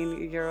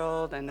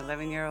 13-year-old and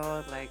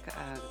 11-year-old, like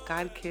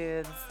god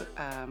kids.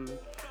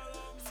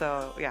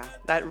 So yeah,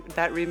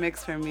 that remix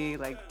for me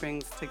like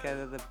brings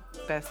together the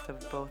best of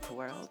both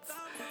worlds.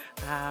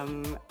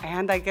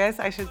 And I guess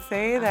I should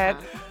say that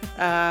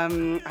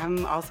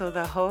I'm also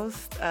the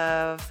host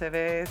of Se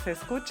Ve, Se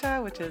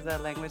Escucha, which is a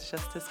language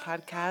justice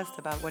podcast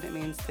about what it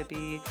means to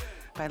be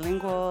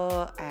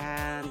bilingual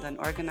and an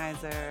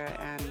organizer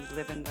and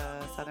live in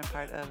the southern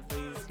part of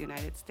these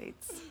United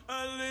States.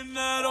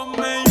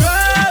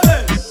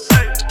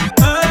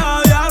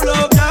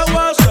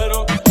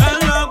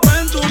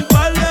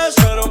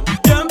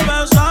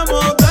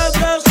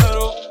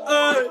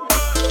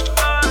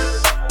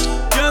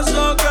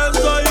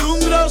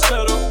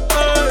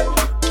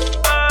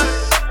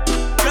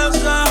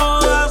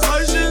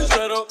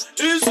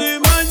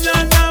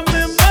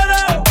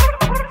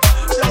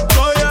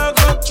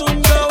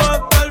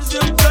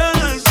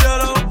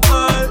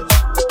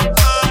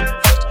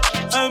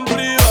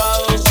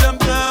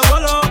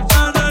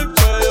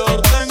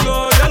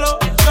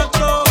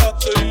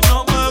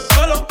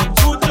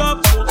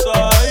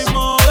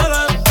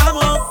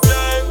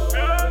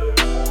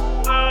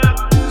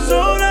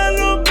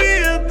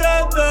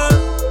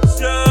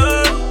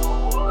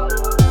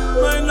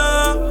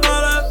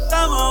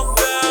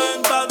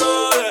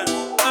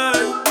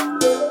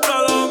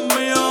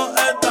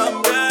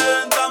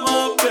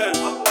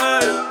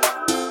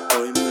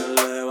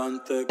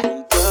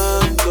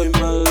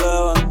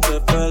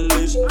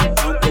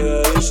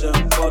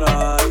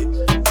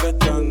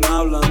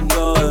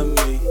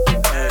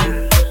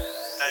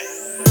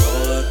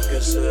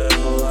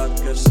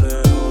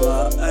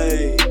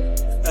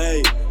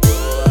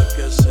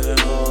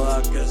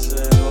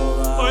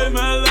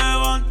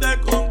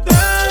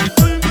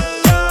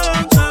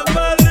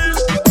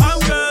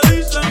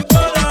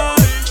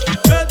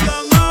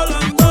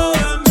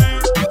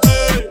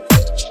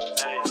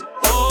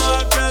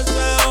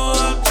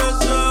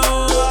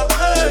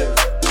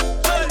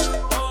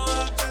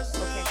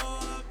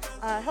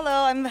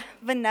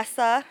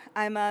 Vanessa.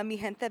 I'm a Mi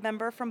Gente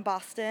member from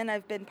Boston.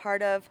 I've been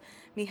part of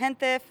Mi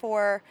Gente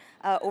for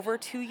over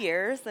 2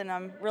 years, and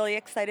I'm really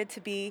excited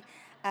to be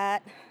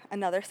at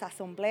another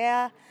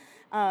Sazonblea.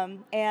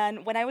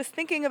 And when I was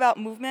thinking about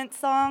movement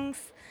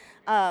songs,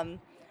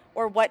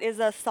 or what is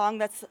a song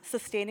that's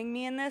sustaining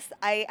me in this,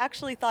 I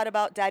actually thought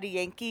about Daddy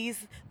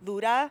Yankee's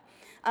Dura.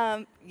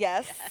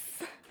 Yes.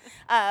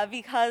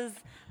 Because,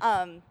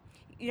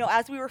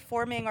 as we were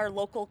forming our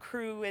local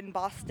crew in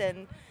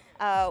Boston,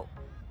 I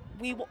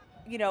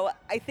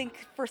think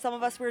for some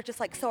of us, we were just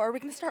like, so are we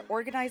going to start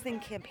organizing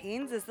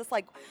campaigns? Is this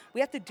like,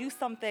 we have to do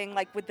something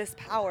like with this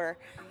power?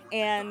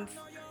 And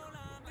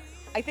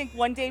I think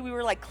one day we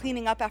were like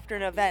cleaning up after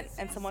an event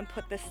and someone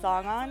put this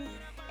song on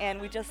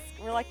and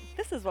we're like,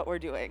 this is what we're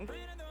doing.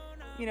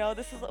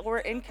 We're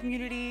in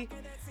community,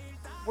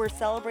 we're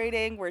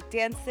celebrating, we're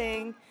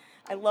dancing.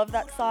 I love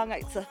that song.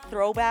 It's a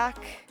throwback.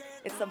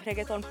 It's some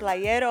reggaeton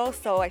playero,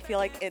 so I feel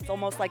like it's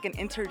almost like an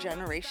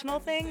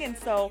intergenerational thing. And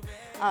so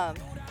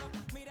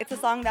it's a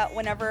song that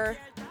whenever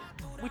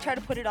we try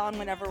to put it on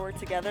whenever we're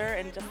together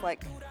and just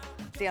like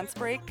dance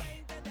break,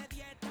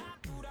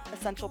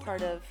 essential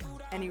part of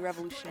any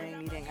revolutionary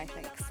meeting, I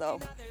think. So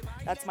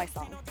that's my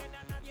song.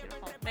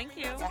 Beautiful. Thank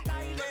you.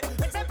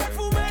 Ese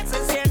perfume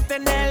se siente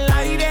en el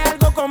aire,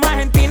 algo como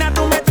Argentina,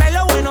 tú me traes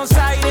los Buenos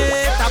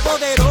Aires. Está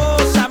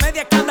poderosa,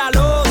 media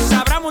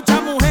escandalosa, habrá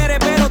muchas mujeres,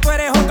 pero tú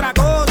eres otra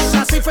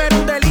cosa. Si fuera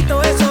un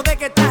delito eso de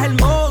que estás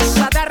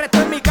hermosa, te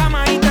arresto en mi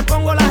cama y te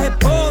pongo las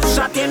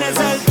esposas. Tienes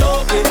el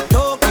toque,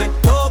 toque,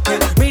 toque,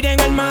 miren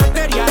el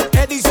material,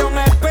 edición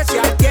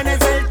especial. Tienes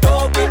el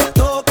toque,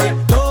 toque,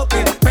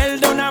 toque,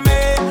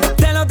 perdóname,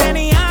 te lo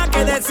tenía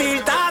que decir.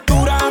 Está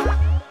dura,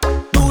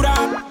 dura,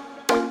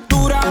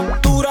 dura,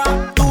 dura,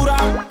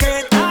 dura, que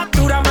está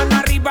dura, mano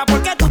arriba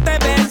porque tú te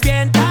ves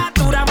bien. Está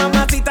dura,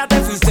 mamacita,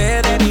 te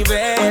fuiste de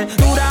nivel.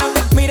 Dura,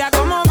 mira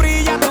cómo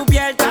brilla tu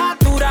piel. Está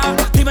dura,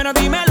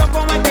 dímelo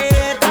cómo es que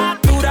está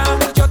dura.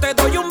 Yo te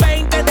doy un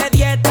 20 de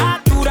 10.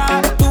 Está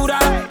dura, dura,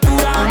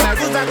 dura. Me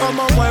gusta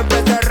cómo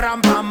mueves ese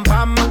ram, pam,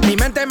 pam. Mi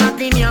mente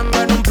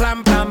maquineando en un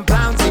plan, plan,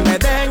 plan. Si me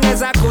dejen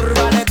esa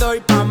curva le doy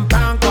pam,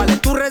 pam. ¿Cuál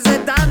es tu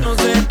receta? No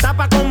sé, está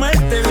pa'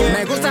 comerte bien.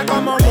 Me gusta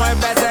cómo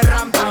mueves ese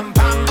ram, pam,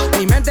 pam.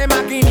 Mi mente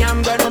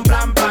maquineando en un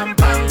plan, pam,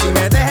 pam. Si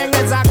me dejen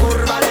esa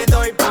curva le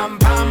doy pam,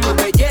 pam. Tu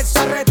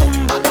belleza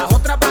retumba, la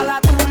otra pa'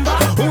 la tumba.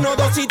 1,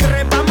 2 y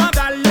 3, vamos a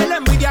darle la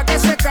envidia que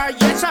se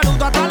calle.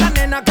 Saludo a todas las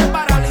nenas que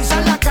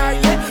paralizan la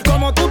calle.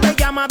 Como tú te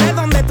llamas, de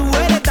dónde tú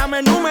eres, dame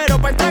el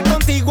número pa' entrar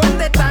contigo en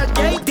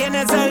detalle. Y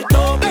tienes el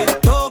toque,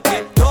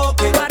 toque,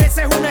 toque.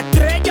 Pareces una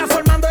estrella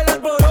formando el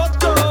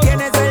alboroto.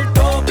 Tienes el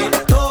toque,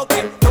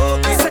 toque,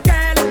 toque. Se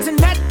cae el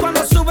internet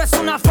cuando subes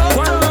una foto.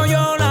 Cuando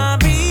yo la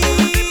vi,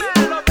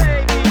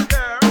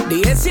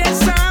 dije si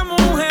esa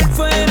mujer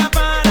fuera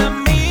para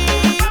mí.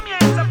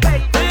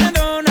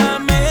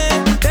 Perdóname,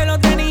 te lo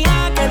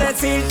tenía que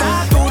decir.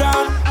 Está dura,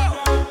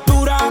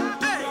 dura,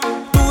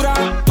 dura,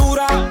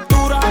 dura,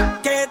 dura,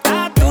 que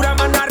está dura,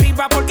 mano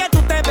arriba porque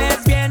tú te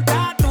ves bien.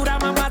 Está dura,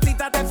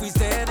 mamacita, te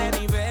fuiste de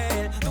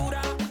nivel.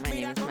 Dura. My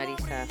name is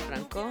Marisa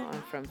Franco.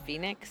 I'm from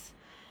Phoenix,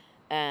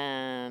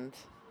 and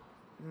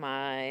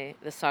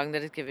the song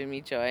that has given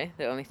me joy,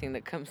 the only thing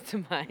that comes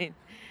to mind,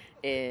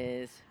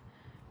 is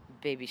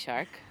Baby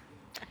Shark.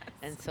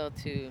 And so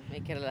to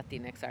make it a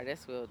Latinx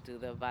artist, we'll do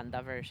the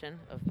banda version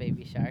of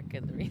Baby Shark.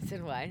 And the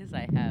reason why is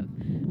I have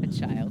a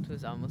child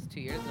who's almost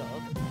 2 years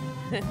old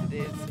and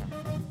is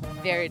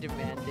very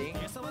demanding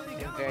and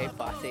very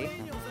bossy.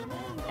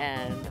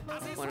 And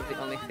one of the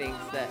only things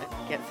that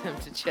gets him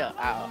to chill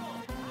out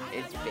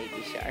is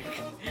Baby Shark.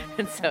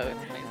 And so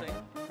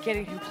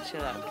getting him to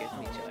chill out gives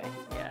me joy.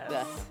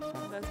 Yes.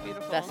 That's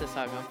beautiful. That's the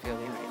song I'm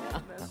feeling right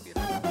now. That's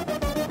beautiful.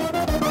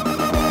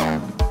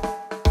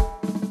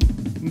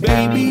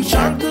 Baby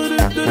shark, do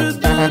do do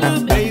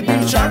do,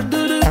 baby shark,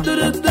 do do do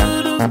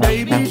do,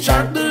 baby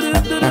shark, do do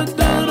do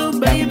do,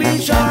 baby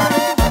shark.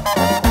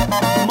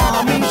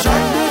 Mommy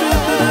shark, do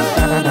do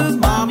do do,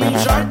 mommy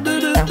shark, do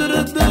do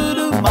do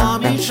do,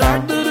 mommy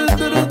shark, do do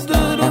do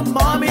do,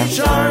 mommy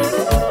shark.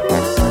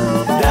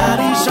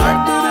 Daddy shark,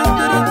 do do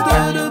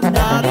do do,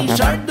 daddy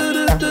shark, do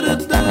do do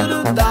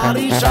do,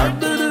 daddy shark,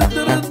 do do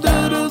do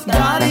do,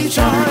 daddy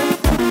shark.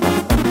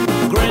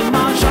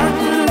 Grandma shark,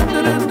 do do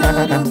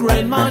do do,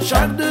 grandma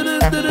shark, do do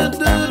do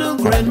do,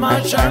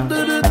 grandma shark,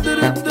 do do do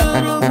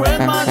do,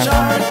 grandma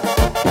shark.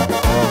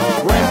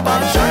 Grandpa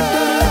shark, do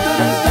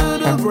do do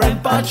do,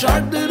 grandpa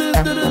shark, do do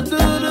do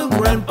do,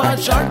 grandpa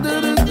shark,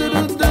 do do do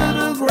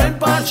do,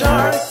 grandpa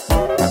shark.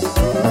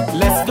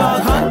 Let's go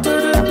hunt, do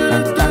do do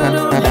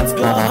do, let's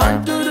go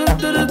hunt, do do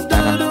do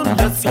do,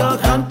 let's go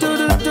hunt, do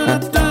do do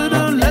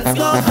do, let's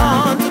go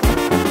hunt.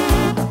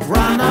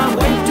 Run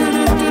away, do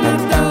do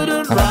do do,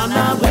 run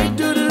away,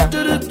 do do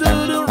do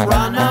do,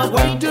 run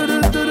away, do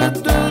do do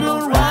do,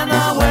 run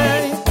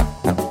away.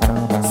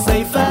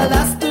 Safe at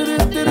last, do do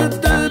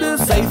do do,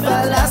 safe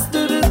at last,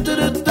 do do do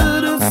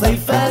do,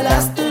 safe at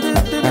last, do do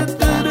do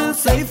do,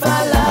 safe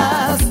at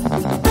last.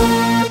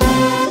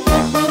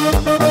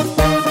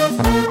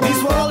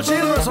 These were all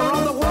children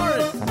around the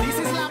world. This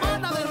is La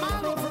Banda del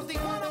Mago from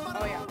Tijuana.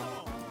 Oh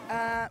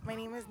yeah. My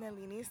name is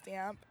Nalini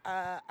Stamp.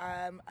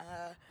 I'm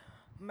a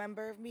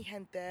member of Mi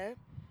Gente.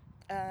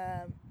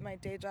 My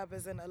day job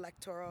is in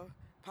electoral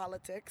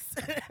politics.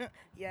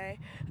 Yay.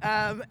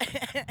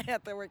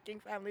 At the Working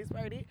Families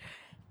Party.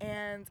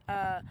 And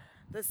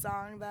the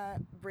song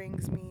that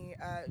brings me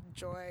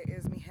joy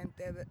is Mi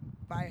Gente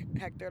by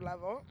Hector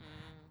Lavoe.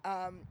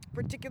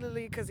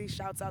 Particularly because he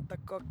shouts out the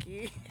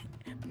coqui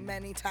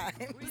many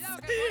times.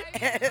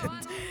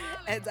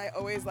 and I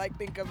always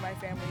think of my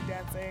family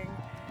dancing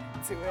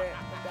to it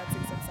and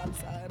dancing some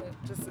salsa, and it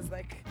just is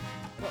like,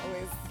 it'll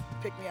always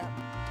pick me up.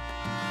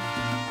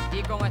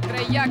 Y con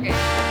Estrella que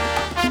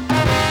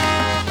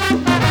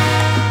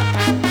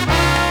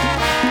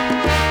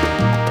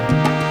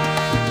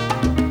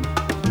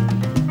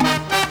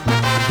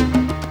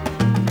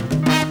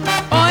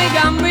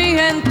oigan mi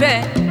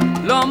gente,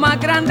 lo más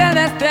grande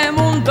de este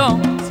mundo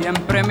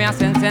siempre me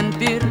hacen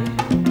sentir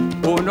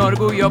un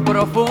orgullo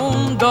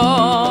profundo.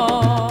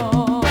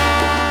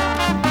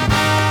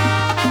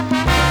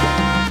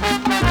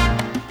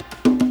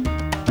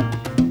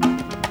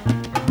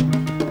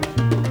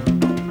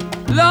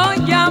 Lo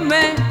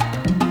llamé,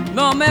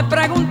 no me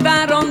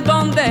preguntaron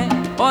dónde,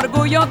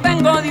 orgullo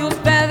tengo de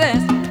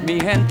ustedes, mi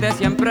gente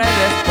siempre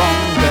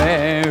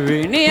responde.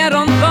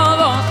 Vinieron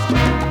todos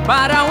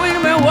para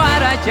oírme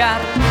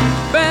guarachar,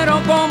 pero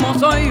como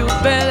soy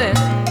ustedes,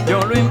 yo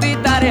lo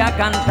invitaré a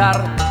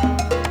cantar.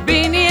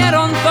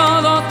 Vinieron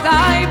todos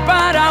ahí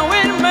para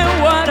oírme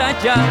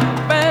guarachar,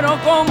 pero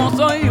como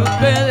soy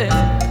ustedes,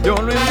 yo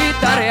lo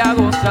invitaré a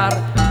gozar.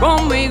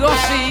 Conmigo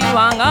sí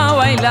van a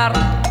bailar,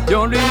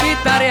 yo lo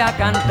invitaré a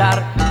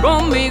cantar.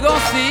 Conmigo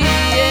sí,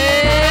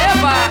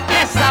 ¡epa!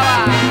 ¡Esa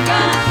va!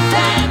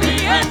 ¡Cante mi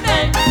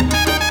gente!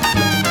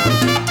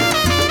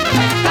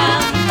 ¡Que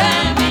cante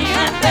mi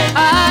gente!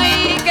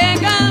 ¡Ay, que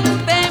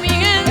cante mi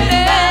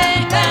gente!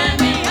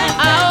 ¡Cante mi gente!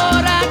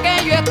 Ahora que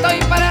yo estoy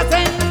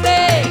presente,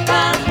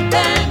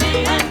 ¡cante mi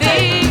gente!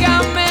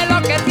 Díganme lo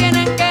que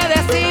tienen que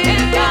decir,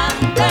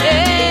 ¡cante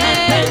mi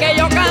gente! Que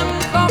yo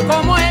canto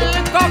como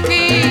el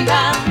coqui,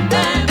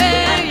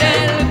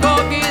 el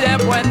coqui de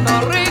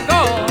Puerto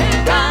Rico.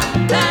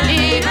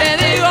 Y te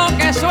digo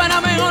que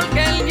suena mejor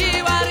que el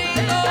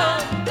jibarito.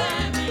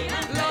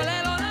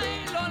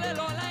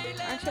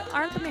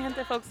 Aren't the Mi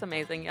Gente folks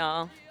amazing,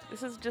 y'all?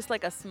 This is just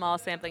like a small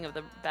sampling of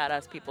the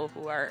badass people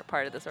who are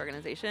part of this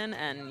organization,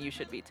 and you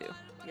should be too.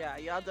 Yeah,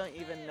 y'all don't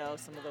even know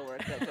some of the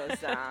work that goes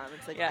down.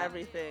 It's like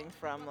everything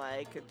from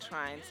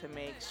trying to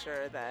make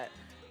sure that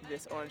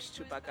this orange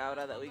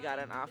chupacabra that we got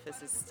in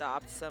office is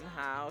stopped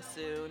somehow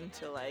soon,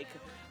 to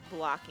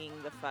blocking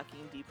the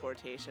fucking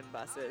deportation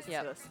buses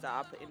to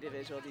stop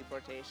individual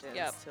deportations,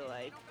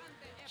 to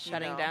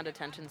shutting down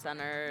detention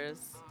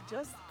centers,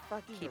 just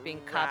fucking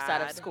keeping cops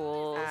out of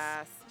schools.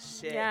 Ass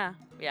shit. Yeah.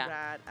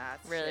 Rad ass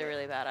really, shit.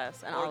 really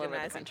badass. And all over the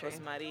Organizing country.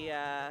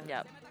 Maria.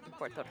 Yep.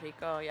 Puerto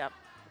Rico. Yep.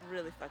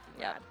 Really fucking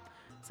Yep. rad.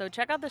 So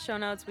check out the show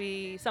notes.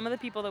 Some of the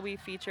people that we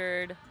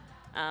featured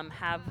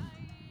have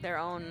their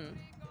own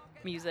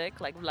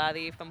music, like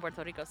Vladi from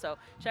Puerto Rico. So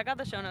check out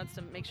the show notes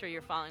to make sure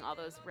you're following all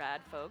those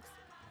rad folks.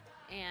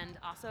 And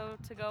also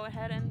to go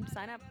ahead and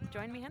sign up,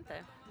 join Mi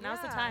Gente. Now's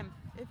the time.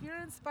 If you're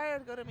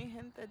inspired, go to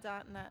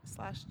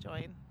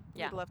migente.net/join.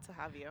 Yeah. We'd love to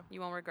have you.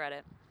 You won't regret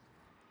it.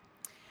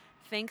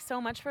 Thanks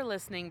so much for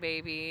listening,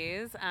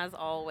 babies. As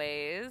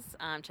always,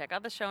 check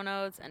out the show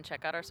notes and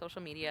check out our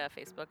social media,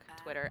 Facebook,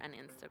 Twitter, and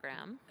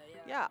Instagram.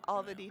 Yeah,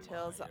 all the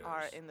details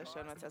are in the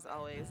show notes as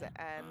always.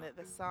 And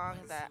the song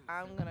that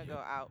I'm going to go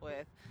out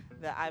with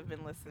that I've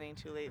been listening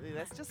to lately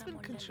that's just been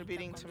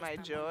contributing to my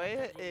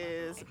joy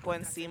is Por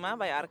Encima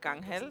by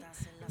Arcángel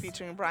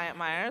featuring Bryant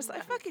Myers. I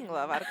fucking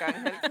love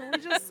Arcángel, can we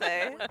just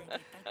say?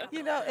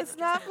 You know, it's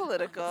not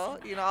political,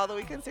 you know, although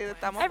we can say that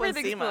estamos por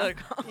encima,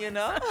 political. You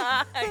know?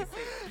 I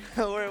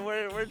see.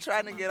 We're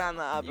trying to get on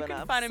the up you and up.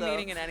 You can find a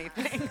meaning in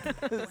anything.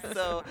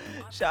 So,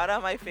 shout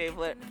out my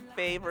favorite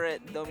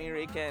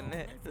Dominican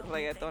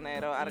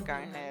reggaetonero,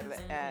 Arcángel,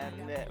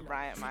 and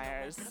Bryant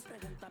Myers.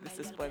 This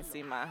is Por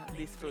Encima.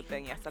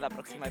 Disfruten y hasta la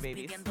próxima,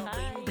 babies.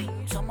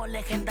 Somos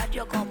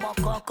legendarios como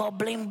Coco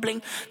Bling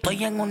Bling.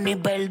 Estoy en un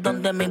nivel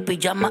donde mi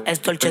pijama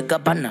es Dolce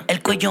Gabbana.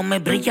 El cuello me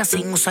brilla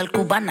sin usar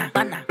cubana.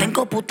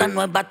 Tengo puta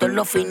nueva todos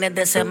los fines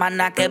de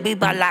semana. Que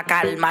viva la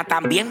calma,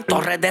 también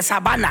Torres de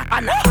Sabana.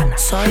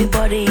 Soy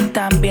Bori,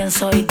 también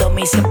soy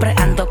Domi. Siempre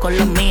ando con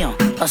los míos,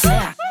 o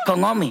sea,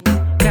 con Omi.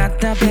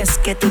 Cada vez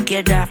que tú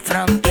quieras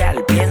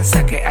frontear,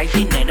 piensa que hay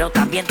dinero,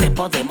 también te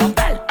podemos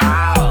dar.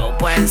 Oh,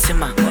 por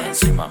encima, por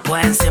encima, por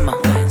encima,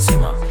 por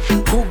encima.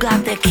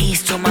 Jugate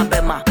quiso más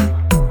bema.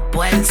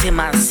 Por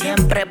encima,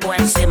 siempre por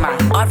encima.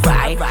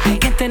 Alright,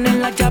 que tener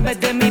las llaves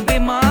de mi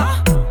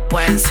bima.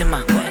 Por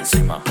encima, por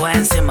encima, por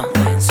encima,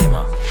 por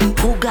encima.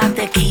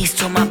 Jugate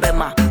quiso más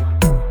bema.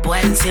 Por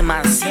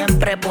encima,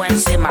 siempre por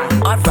encima.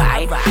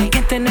 Alright,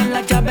 que tener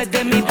las llaves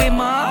de mi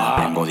bima.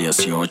 Tengo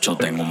 18,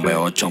 tengo un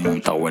V8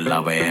 montado en la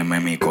BM.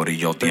 Mi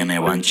corillo tiene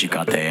Banshee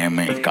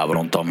KTM.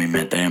 Cabrón, tú a mí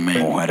me teme.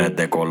 Mujeres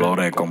de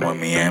colores como en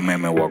mi M.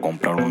 Me voy a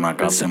comprar una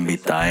casa en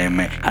Vista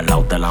M. Al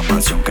lado de la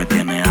mansión que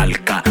tiene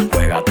Alca.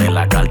 Juégate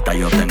la carta,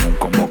 yo tengo un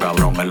combo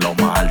cabrón en lo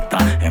más alta.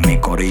 En mi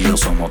corillo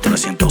somos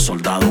 300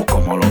 soldados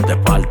como los de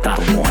Esparta.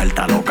 Tu mujer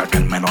está loca que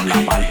el menos la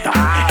falta.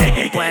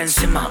 Por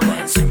encima, por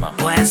encima,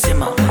 por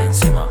encima, por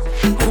encima.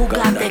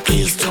 Jugate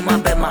quiso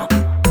más bema.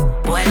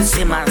 Por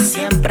encima,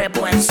 siempre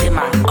por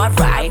encima.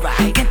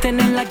 Alright, que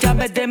tener las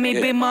llaves de mi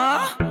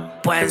bima.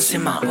 Por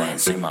encima, por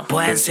encima,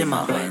 por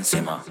encima, por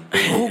encima.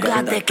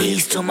 Jugate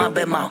quiso más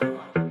bema.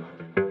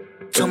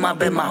 Suma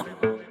bema.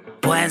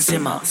 Por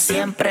encima,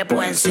 siempre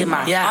por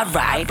encima.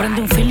 Alright,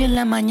 prende un fili en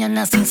la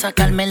mañana sin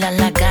sacarme la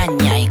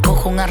lagaña. Y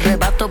cojo un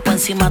arrebato por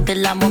encima de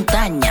la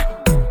montaña.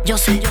 Yo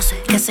sé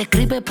que se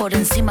escribe por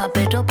encima,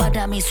 pero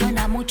para mí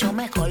suena mucho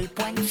mejor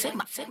por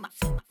encima.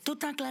 Tú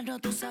estás claro,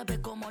 tú sabes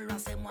cómo lo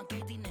hacemos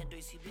aquí, dinero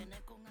y si viene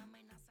con amor.